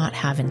could not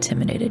have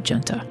intimidated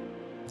Junta.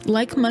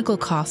 Like Michael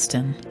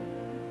Costin,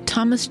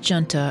 Thomas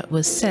Junta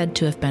was said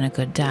to have been a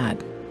good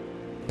dad,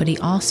 but he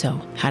also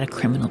had a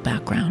criminal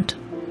background.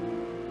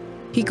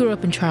 He grew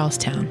up in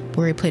Charlestown,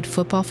 where he played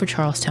football for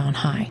Charlestown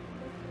High,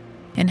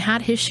 and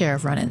had his share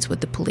of run-ins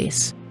with the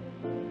police.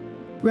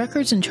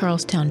 Records in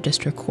Charlestown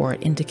District Court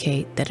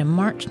indicate that in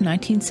March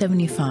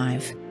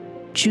 1975,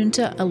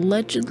 Junta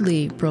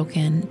allegedly broke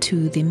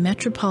into the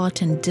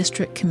Metropolitan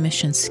District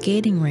Commission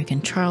skating rink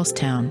in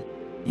Charlestown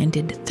and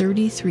did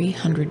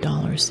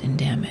 $3,300 in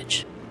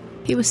damage.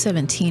 He was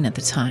 17 at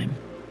the time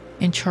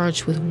and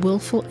charged with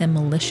willful and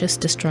malicious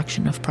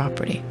destruction of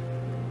property.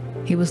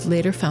 He was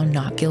later found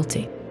not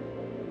guilty.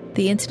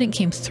 The incident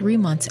came 3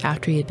 months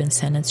after he had been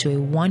sentenced to a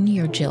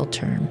 1-year jail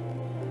term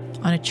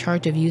on a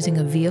charge of using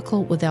a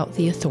vehicle without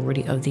the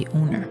authority of the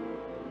owner.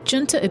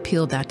 Junta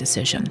appealed that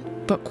decision,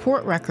 but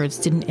court records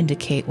didn't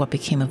indicate what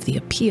became of the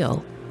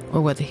appeal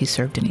or whether he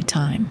served any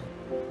time.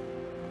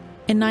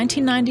 In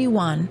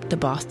 1991, the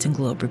Boston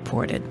Globe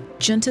reported,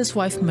 Junta's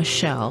wife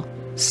Michelle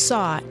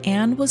saw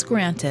and was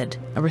granted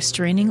a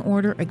restraining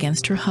order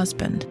against her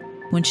husband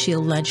when she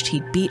alleged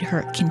he beat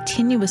her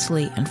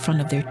continuously in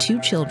front of their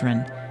 2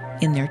 children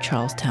in their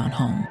Charlestown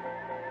home.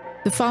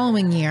 The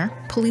following year,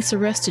 police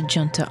arrested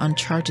Junta on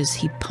charges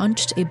he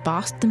punched a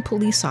Boston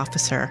police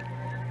officer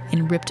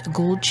and ripped a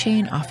gold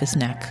chain off his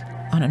neck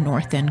on a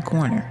North End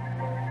corner,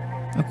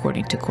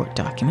 according to court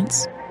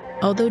documents.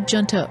 Although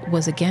Junta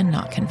was again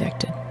not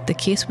convicted, the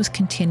case was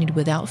continued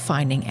without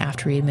finding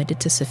after he admitted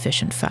to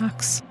sufficient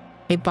facts.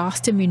 A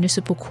Boston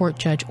municipal court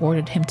judge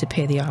ordered him to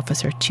pay the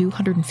officer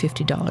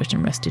 $250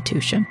 in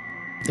restitution,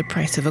 the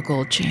price of a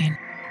gold chain.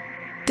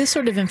 This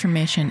sort of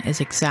information is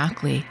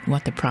exactly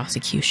what the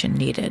prosecution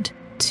needed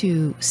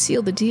to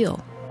seal the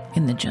deal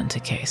in the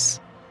Junta case.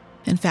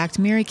 In fact,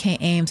 Mary Kay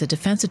Ames, a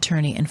defense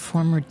attorney and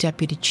former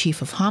deputy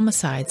chief of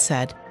homicide,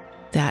 said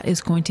that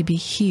is going to be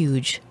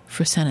huge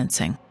for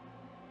sentencing.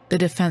 The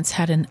defense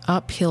had an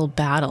uphill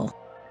battle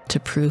to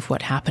prove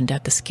what happened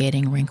at the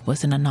skating rink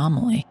was an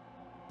anomaly.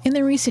 In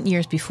the recent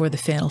years before the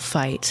fatal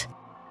fight,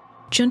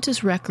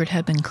 Junta's record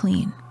had been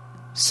clean,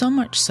 so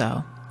much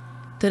so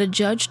that a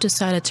judge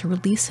decided to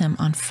release him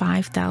on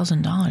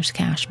 $5,000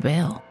 cash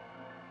bail.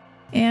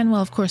 And,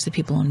 well, of course, the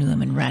people who knew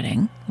him in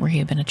Reading, where he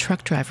had been a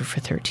truck driver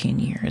for 13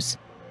 years,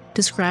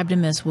 described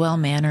him as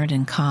well-mannered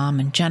and calm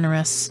and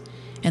generous,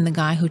 and the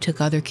guy who took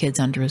other kids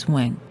under his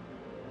wing.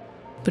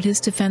 But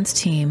his defense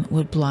team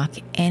would block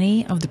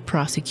any of the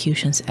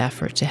prosecution's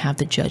effort to have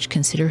the judge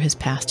consider his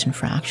past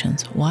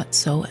infractions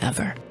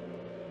whatsoever.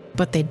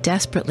 But they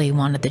desperately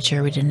wanted the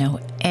jury to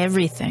know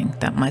everything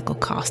that Michael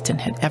Costin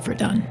had ever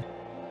done.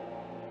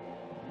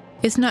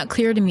 It's not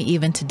clear to me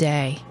even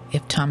today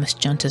if Thomas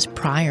Junta's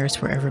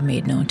priors were ever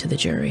made known to the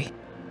jury.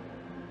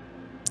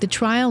 The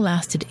trial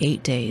lasted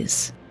 8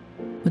 days,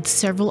 with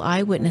several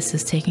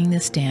eyewitnesses taking the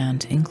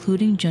stand,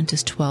 including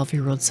Junta's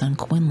 12-year-old son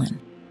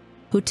Quinlan,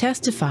 who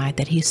testified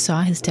that he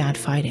saw his dad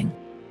fighting.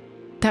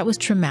 That was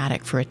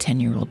traumatic for a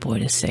 10-year-old boy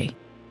to see.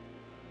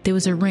 There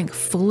was a rink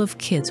full of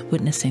kids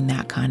witnessing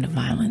that kind of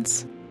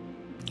violence.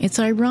 It's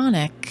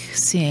ironic,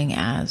 seeing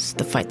as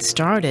the fight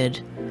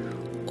started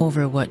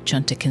over what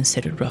Junta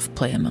considered rough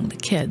play among the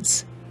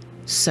kids.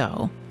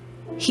 So,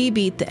 he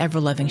beat the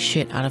ever-loving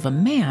shit out of a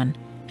man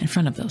in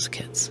front of those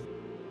kids.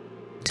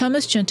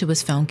 Thomas Junta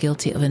was found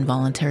guilty of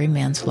involuntary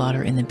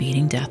manslaughter in the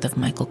beating death of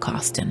Michael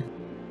Costin.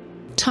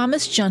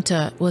 Thomas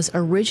Junta was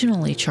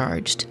originally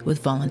charged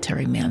with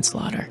voluntary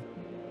manslaughter.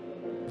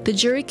 The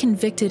jury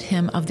convicted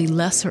him of the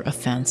lesser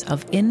offense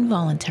of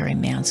involuntary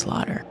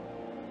manslaughter,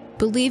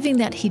 believing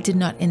that he did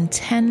not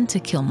intend to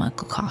kill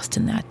Michael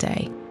Costin that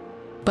day,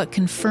 but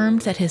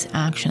confirmed that his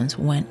actions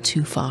went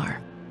too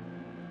far.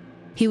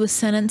 He was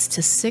sentenced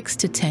to 6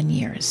 to 10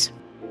 years.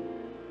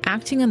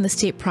 Acting on the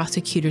state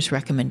prosecutor's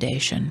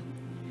recommendation,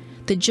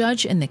 the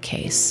judge in the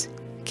case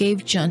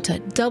gave Junta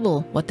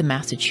double what the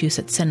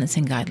Massachusetts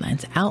sentencing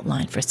guidelines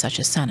outlined for such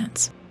a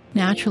sentence.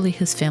 Naturally,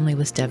 his family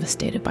was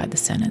devastated by the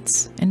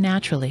sentence, and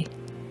naturally,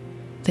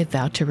 they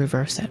vowed to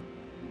reverse it.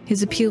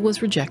 His appeal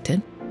was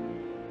rejected,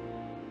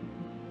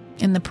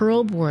 and the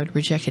parole board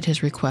rejected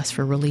his request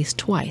for release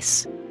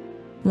twice,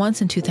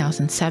 once in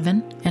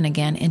 2007 and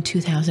again in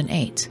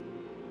 2008,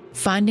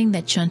 finding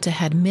that Junta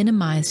had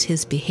minimized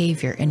his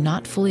behavior and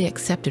not fully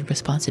accepted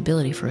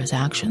responsibility for his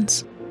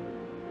actions.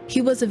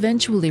 He was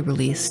eventually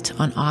released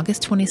on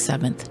August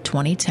 27,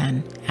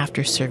 2010,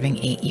 after serving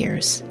 8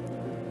 years.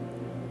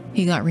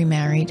 He got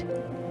remarried,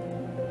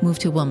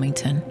 moved to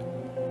Wilmington,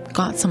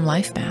 got some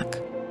life back.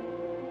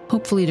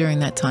 Hopefully during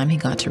that time he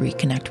got to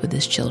reconnect with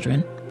his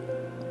children,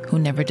 who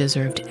never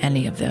deserved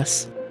any of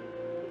this.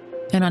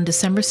 And on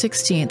December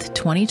 16,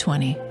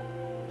 2020,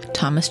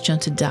 Thomas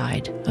Junta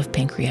died of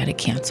pancreatic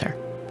cancer.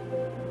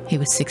 He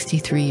was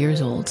 63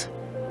 years old.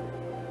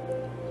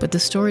 But the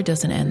story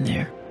doesn't end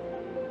there.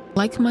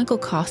 Like Michael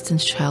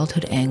Costin's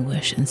childhood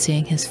anguish in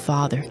seeing his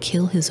father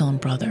kill his own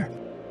brother,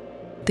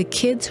 the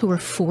kids who were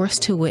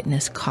forced to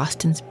witness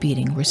Costin's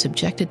beating were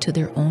subjected to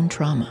their own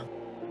trauma.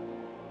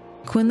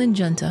 Quinlan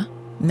Junta,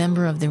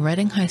 member of the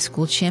Reading High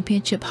School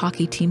Championship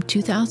Hockey Team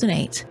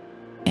 2008,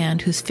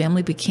 and whose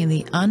family became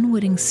the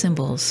unwitting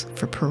symbols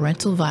for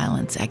parental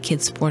violence at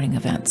kids' sporting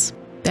events.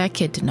 That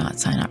kid did not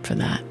sign up for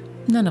that.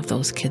 None of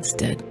those kids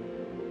did.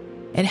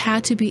 It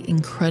had to be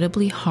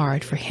incredibly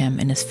hard for him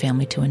and his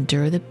family to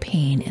endure the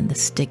pain and the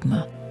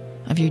stigma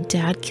of your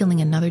dad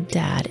killing another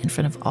dad in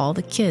front of all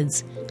the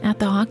kids at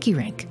the hockey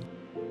rink.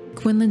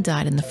 Quinlan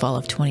died in the fall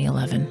of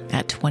 2011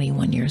 at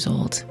 21 years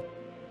old.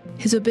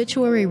 His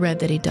obituary read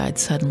that he died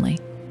suddenly.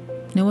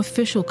 No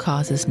official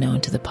cause is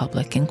known to the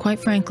public, and quite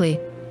frankly,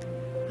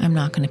 I'm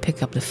not going to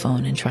pick up the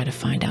phone and try to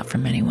find out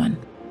from anyone.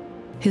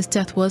 His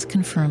death was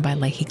confirmed by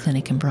Leahy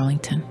Clinic in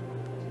Burlington,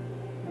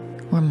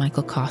 where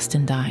Michael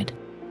Costin died.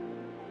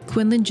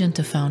 Quinlan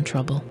Junta found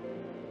trouble.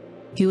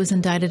 He was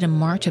indicted in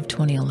March of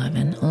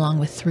 2011, along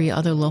with 3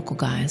 other local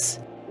guys,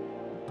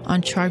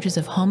 on charges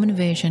of home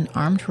invasion,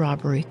 armed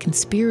robbery,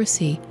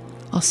 conspiracy,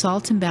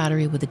 assault and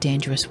battery with a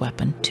dangerous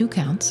weapon, 2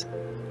 counts,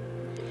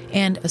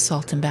 and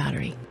assault and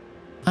battery.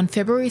 On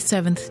February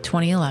 7,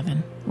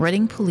 2011,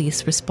 Reading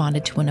police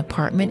responded to an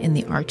apartment in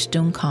the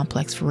Archdome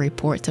complex for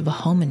reports of a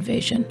home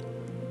invasion.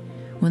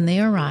 When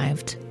they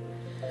arrived,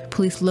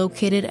 police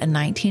located a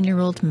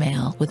 19-year-old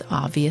male with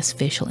obvious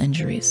facial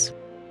injuries.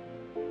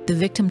 The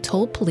victim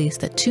told police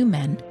that 2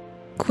 men,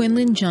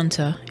 Quinlan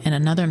Junta and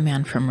another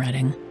man from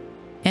Reading,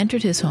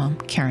 entered his home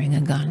carrying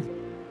a gun.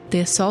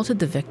 They assaulted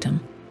the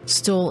victim,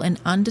 stole an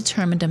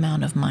undetermined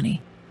amount of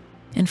money,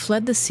 and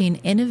fled the scene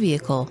in a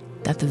vehicle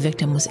that the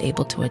victim was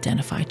able to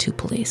identify to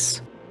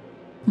police.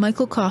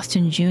 Michael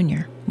Costin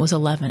Jr. was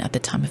 11 at the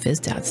time of his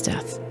dad's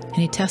death, and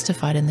he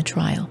testified in the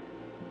trial.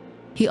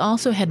 He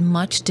also had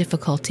much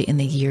difficulty in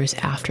the years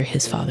after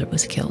his father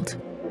was killed.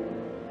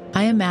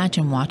 I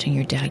imagine watching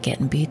your dad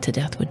getting beat to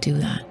death would do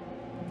that.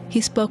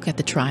 He spoke at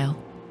the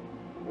trial.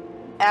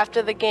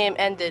 After the game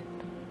ended,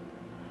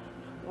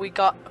 we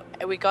got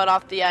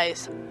off the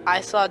ice. I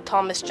saw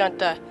Thomas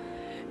Junta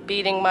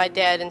beating my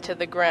dad into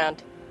the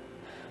ground.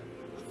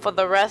 For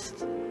the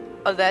rest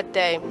of that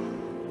day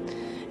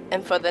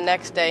and for the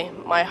next day,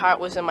 my heart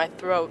was in my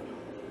throat.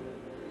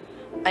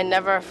 I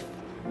never,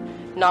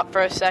 not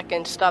for a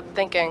second, stopped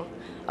thinking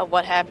of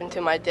what happened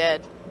to my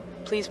dad.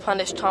 Please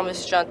punish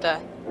Thomas Junta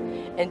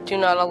and do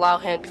not allow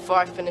him before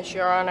I finish,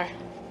 Your Honor.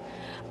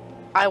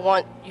 I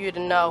want you to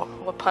know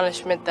what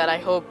punishment that I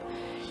hope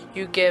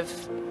you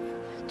give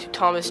to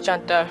Thomas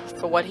Junta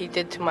for what he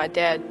did to my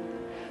dad.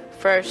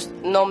 First,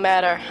 no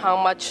matter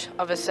how much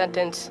of a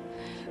sentence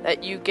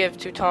that you give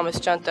to Thomas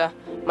Junta,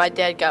 my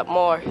dad got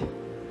more.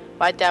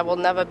 My dad will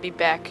never be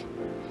back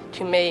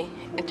to me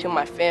and to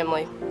my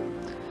family.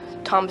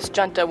 Thomas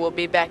Junta will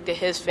be back to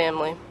his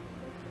family.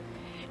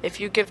 If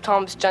you give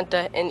Thomas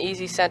Junta an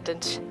easy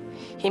sentence,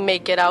 he may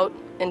get out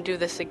and do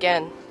this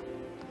again.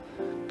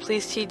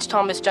 Please teach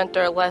Thomas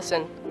Junta a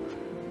lesson.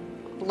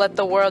 Let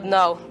the world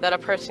know that a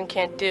person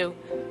can't do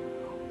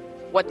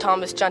what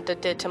Thomas Junta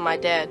did to my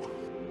dad.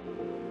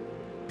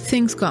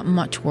 Things got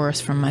much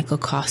worse for Michael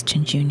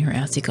Costin Jr.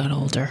 as he got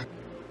older.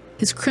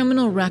 His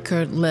criminal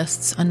record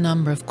lists a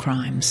number of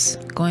crimes.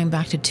 Going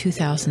back to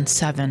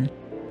 2007,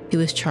 he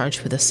was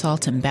charged with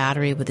assault and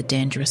battery with a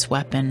dangerous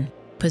weapon,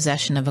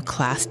 possession of a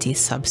Class D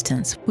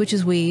substance, which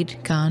is weed,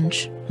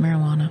 ganj,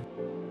 marijuana.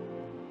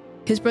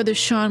 His brother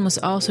Sean was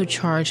also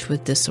charged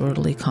with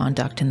disorderly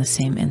conduct in the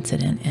same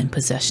incident and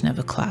possession of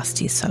a Class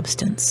D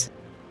substance,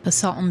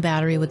 assault and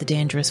battery with a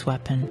dangerous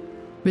weapon,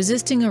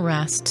 resisting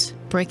arrest,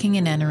 breaking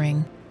and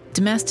entering,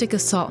 domestic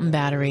assault and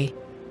battery,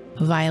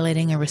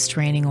 violating a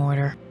restraining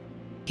order.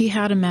 He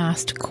had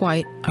amassed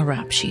quite a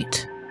rap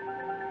sheet.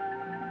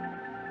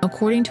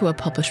 According to a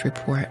published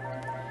report,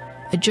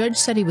 a judge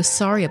said he was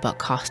sorry about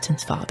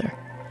Costin's father,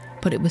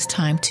 but it was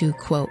time to,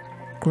 quote,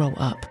 grow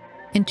up.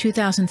 In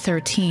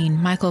 2013,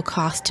 Michael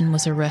Costin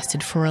was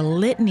arrested for a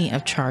litany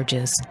of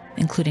charges,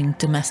 including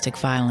domestic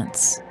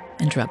violence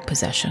and drug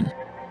possession.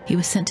 He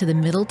was sent to the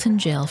Middleton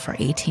jail for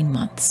 18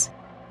 months.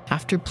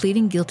 After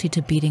pleading guilty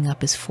to beating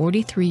up his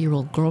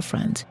 43-year-old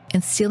girlfriend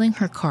and stealing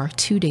her car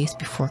 2 days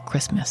before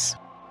Christmas.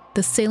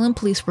 The Salem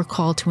police were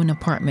called to an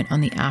apartment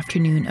on the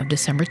afternoon of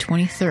December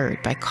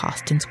 23rd by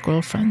Costin's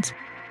girlfriend,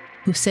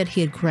 who said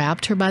he had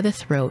grabbed her by the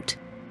throat,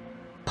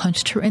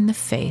 punched her in the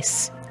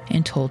face,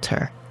 and told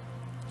her,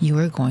 "You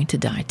are going to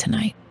die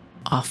tonight.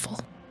 Awful."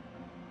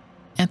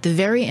 At the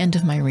very end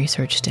of my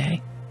research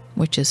day,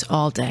 which is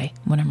all day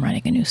when I'm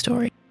writing a new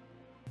story,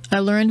 I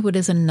learned what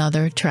is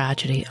another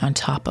tragedy on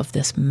top of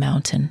this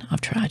mountain of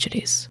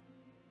tragedies.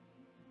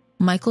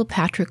 Michael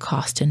Patrick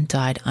Costin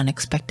died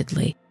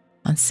unexpectedly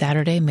on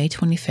Saturday, May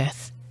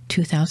 25th,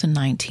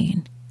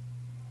 2019.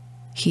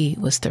 He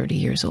was 30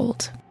 years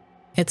old.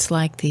 It's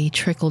like the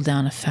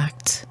trickle-down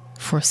effect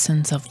for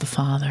sins of the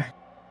father.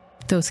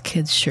 Those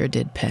kids sure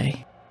did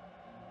pay.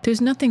 There's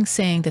nothing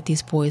saying that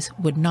these boys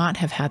would not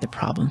have had the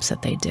problems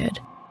that they did,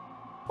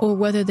 or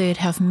whether they'd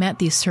have met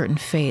these certain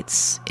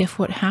fates if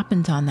what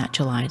happened on that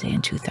July day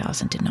in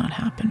 2000 did not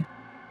happen.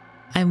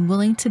 I'm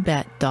willing to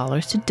bet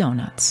dollars to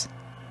donuts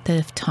that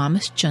if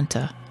Thomas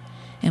Junta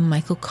and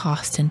Michael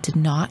Costin did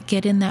not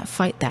get in that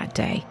fight that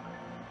day,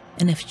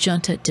 and if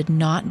Junta did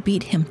not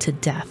beat him to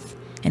death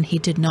and he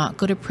did not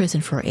go to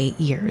prison for 8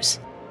 years,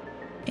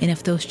 and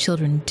if those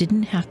children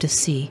didn't have to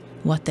see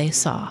what they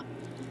saw,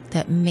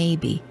 that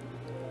maybe,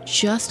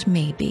 just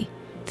maybe,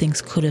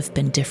 things could have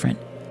been different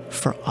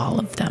for all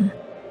of them.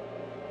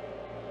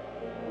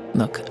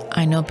 Look,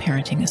 I know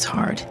parenting is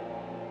hard.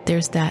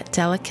 There's that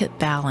delicate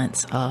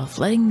balance of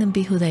letting them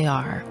be who they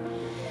are,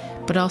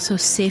 but also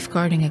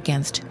safeguarding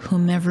against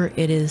whomever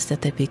it is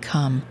that they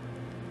become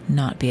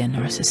not be a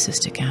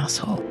narcissistic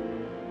asshole.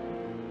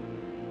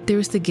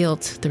 There's the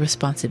guilt, the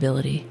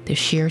responsibility, the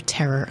sheer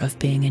terror of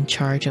being in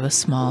charge of a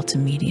small to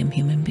medium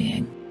human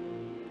being.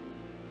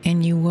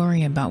 And you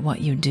worry about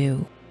what you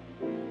do,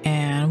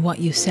 and what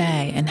you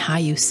say, and how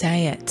you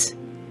say it,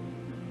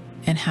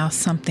 and how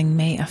something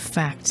may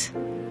affect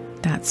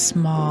that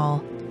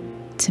small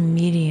to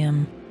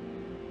medium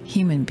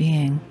human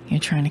being you're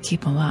trying to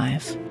keep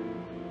alive.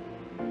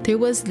 There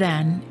was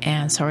then,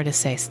 and sorry to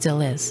say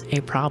still is,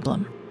 a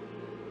problem.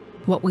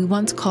 What we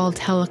once called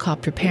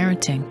helicopter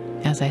parenting,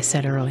 as I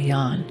said early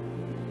on,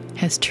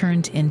 has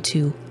turned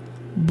into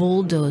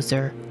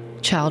bulldozer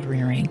child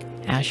rearing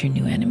as your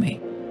new enemy.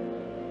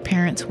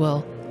 Parents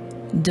will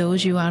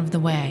doze you out of the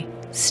way,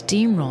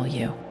 steamroll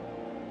you.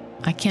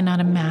 I cannot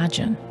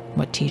imagine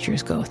what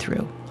teachers go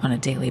through on a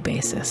daily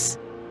basis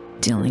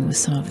dealing with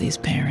some of these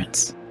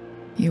parents.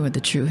 You are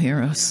the true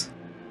heroes.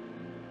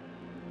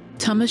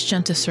 Thomas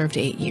Junta served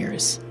 8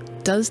 years.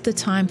 Does the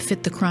time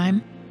fit the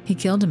crime? He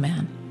killed a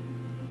man.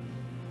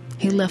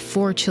 He left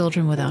 4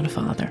 children without a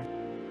father.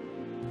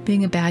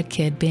 Being a bad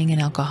kid, being an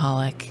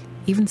alcoholic,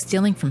 even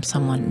stealing from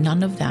someone,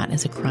 none of that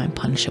is a crime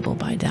punishable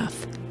by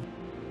death.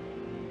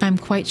 I'm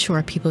quite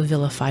sure people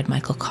vilified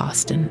Michael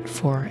Costin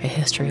for a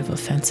history of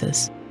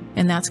offenses,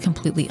 and that's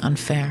completely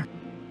unfair.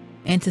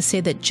 And to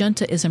say that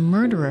Junta is a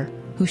murderer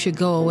who should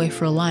go away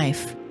for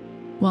life,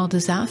 well,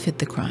 does that fit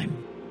the crime?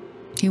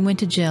 He went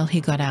to jail,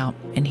 he got out,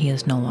 and he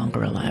is no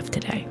longer alive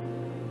today.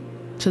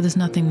 So there's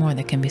nothing more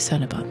that can be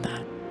said about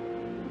that.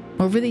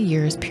 Over the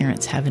years,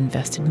 parents have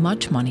invested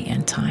much money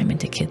and time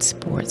into kids'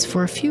 sports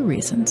for a few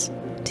reasons: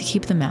 to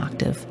keep them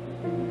active,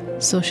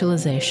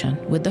 socialization,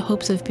 with the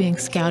hopes of being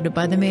scouted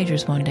by the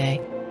majors one day.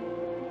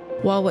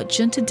 While what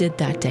Junta did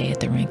that day at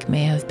the rink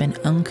may have been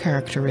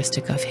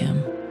uncharacteristic of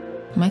him,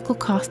 Michael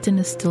Costin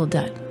is still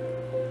dead.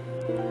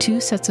 2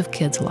 sets of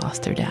kids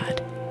lost their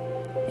dad,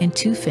 and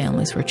 2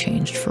 families were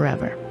changed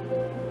forever.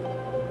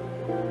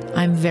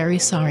 I'm very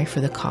sorry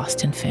for the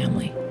Costin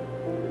family.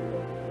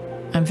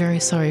 I'm very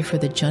sorry for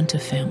the Junta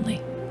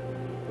family.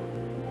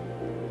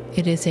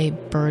 It is a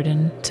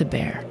burden to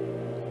bear,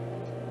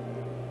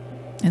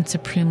 and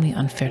supremely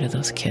unfair to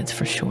those kids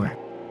for sure.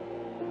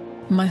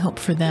 My hope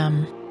for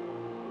them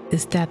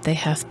is that they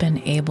have been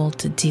able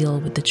to deal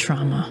with the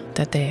trauma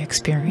that they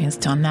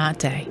experienced on that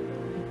day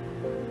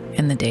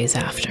and the days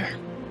after.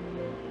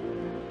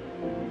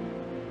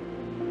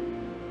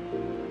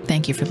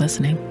 Thank you for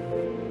listening.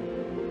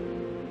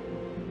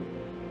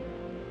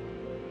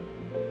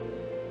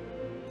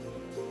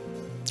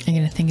 Are you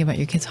going to think about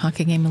your kids'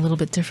 hockey game a little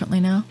bit differently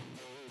now?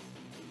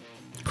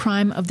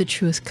 Crime of the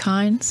Truest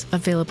Kinds,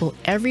 available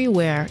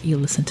everywhere you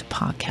listen to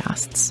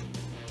podcasts.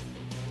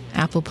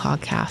 Apple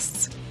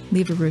Podcasts.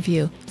 Leave a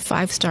review.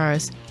 5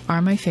 stars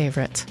are my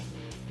favorite.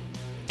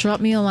 Drop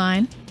me a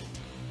line.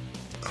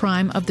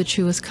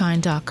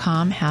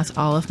 crimeofthetruestkind.com has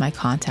all of my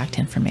contact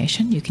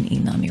information. You can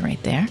email me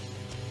right there.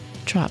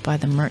 Drop by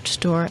the merch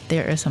store.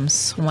 There is some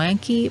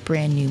swanky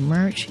brand new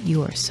merch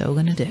you are so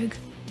gonna dig.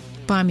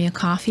 Buy me a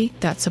coffee.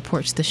 That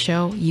supports the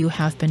show. You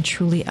have been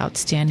truly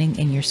outstanding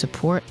in your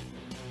support.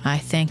 I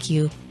thank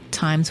you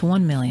times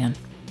 1,000,000.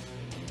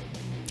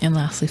 And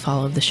lastly,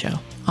 follow the show.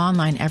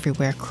 Online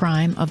everywhere,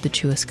 Crime of the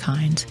Truest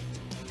Kind.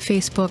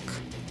 Facebook,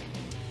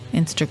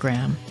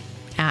 Instagram,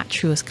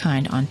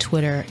 @TruestKind on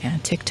Twitter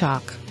and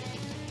TikTok.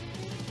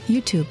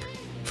 YouTube.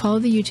 Follow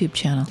the YouTube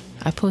channel.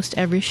 I post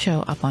every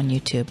show up on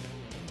YouTube.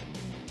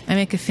 I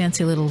make a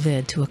fancy little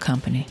vid to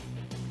accompany.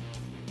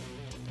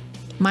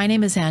 My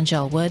name is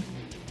Angel Wood.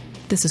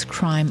 This is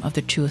Crime of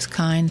the Truest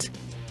Kind.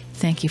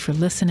 Thank you for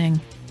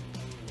listening.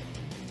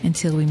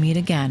 Until we meet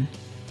again,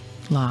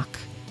 lock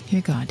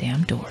your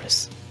goddamn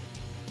doors.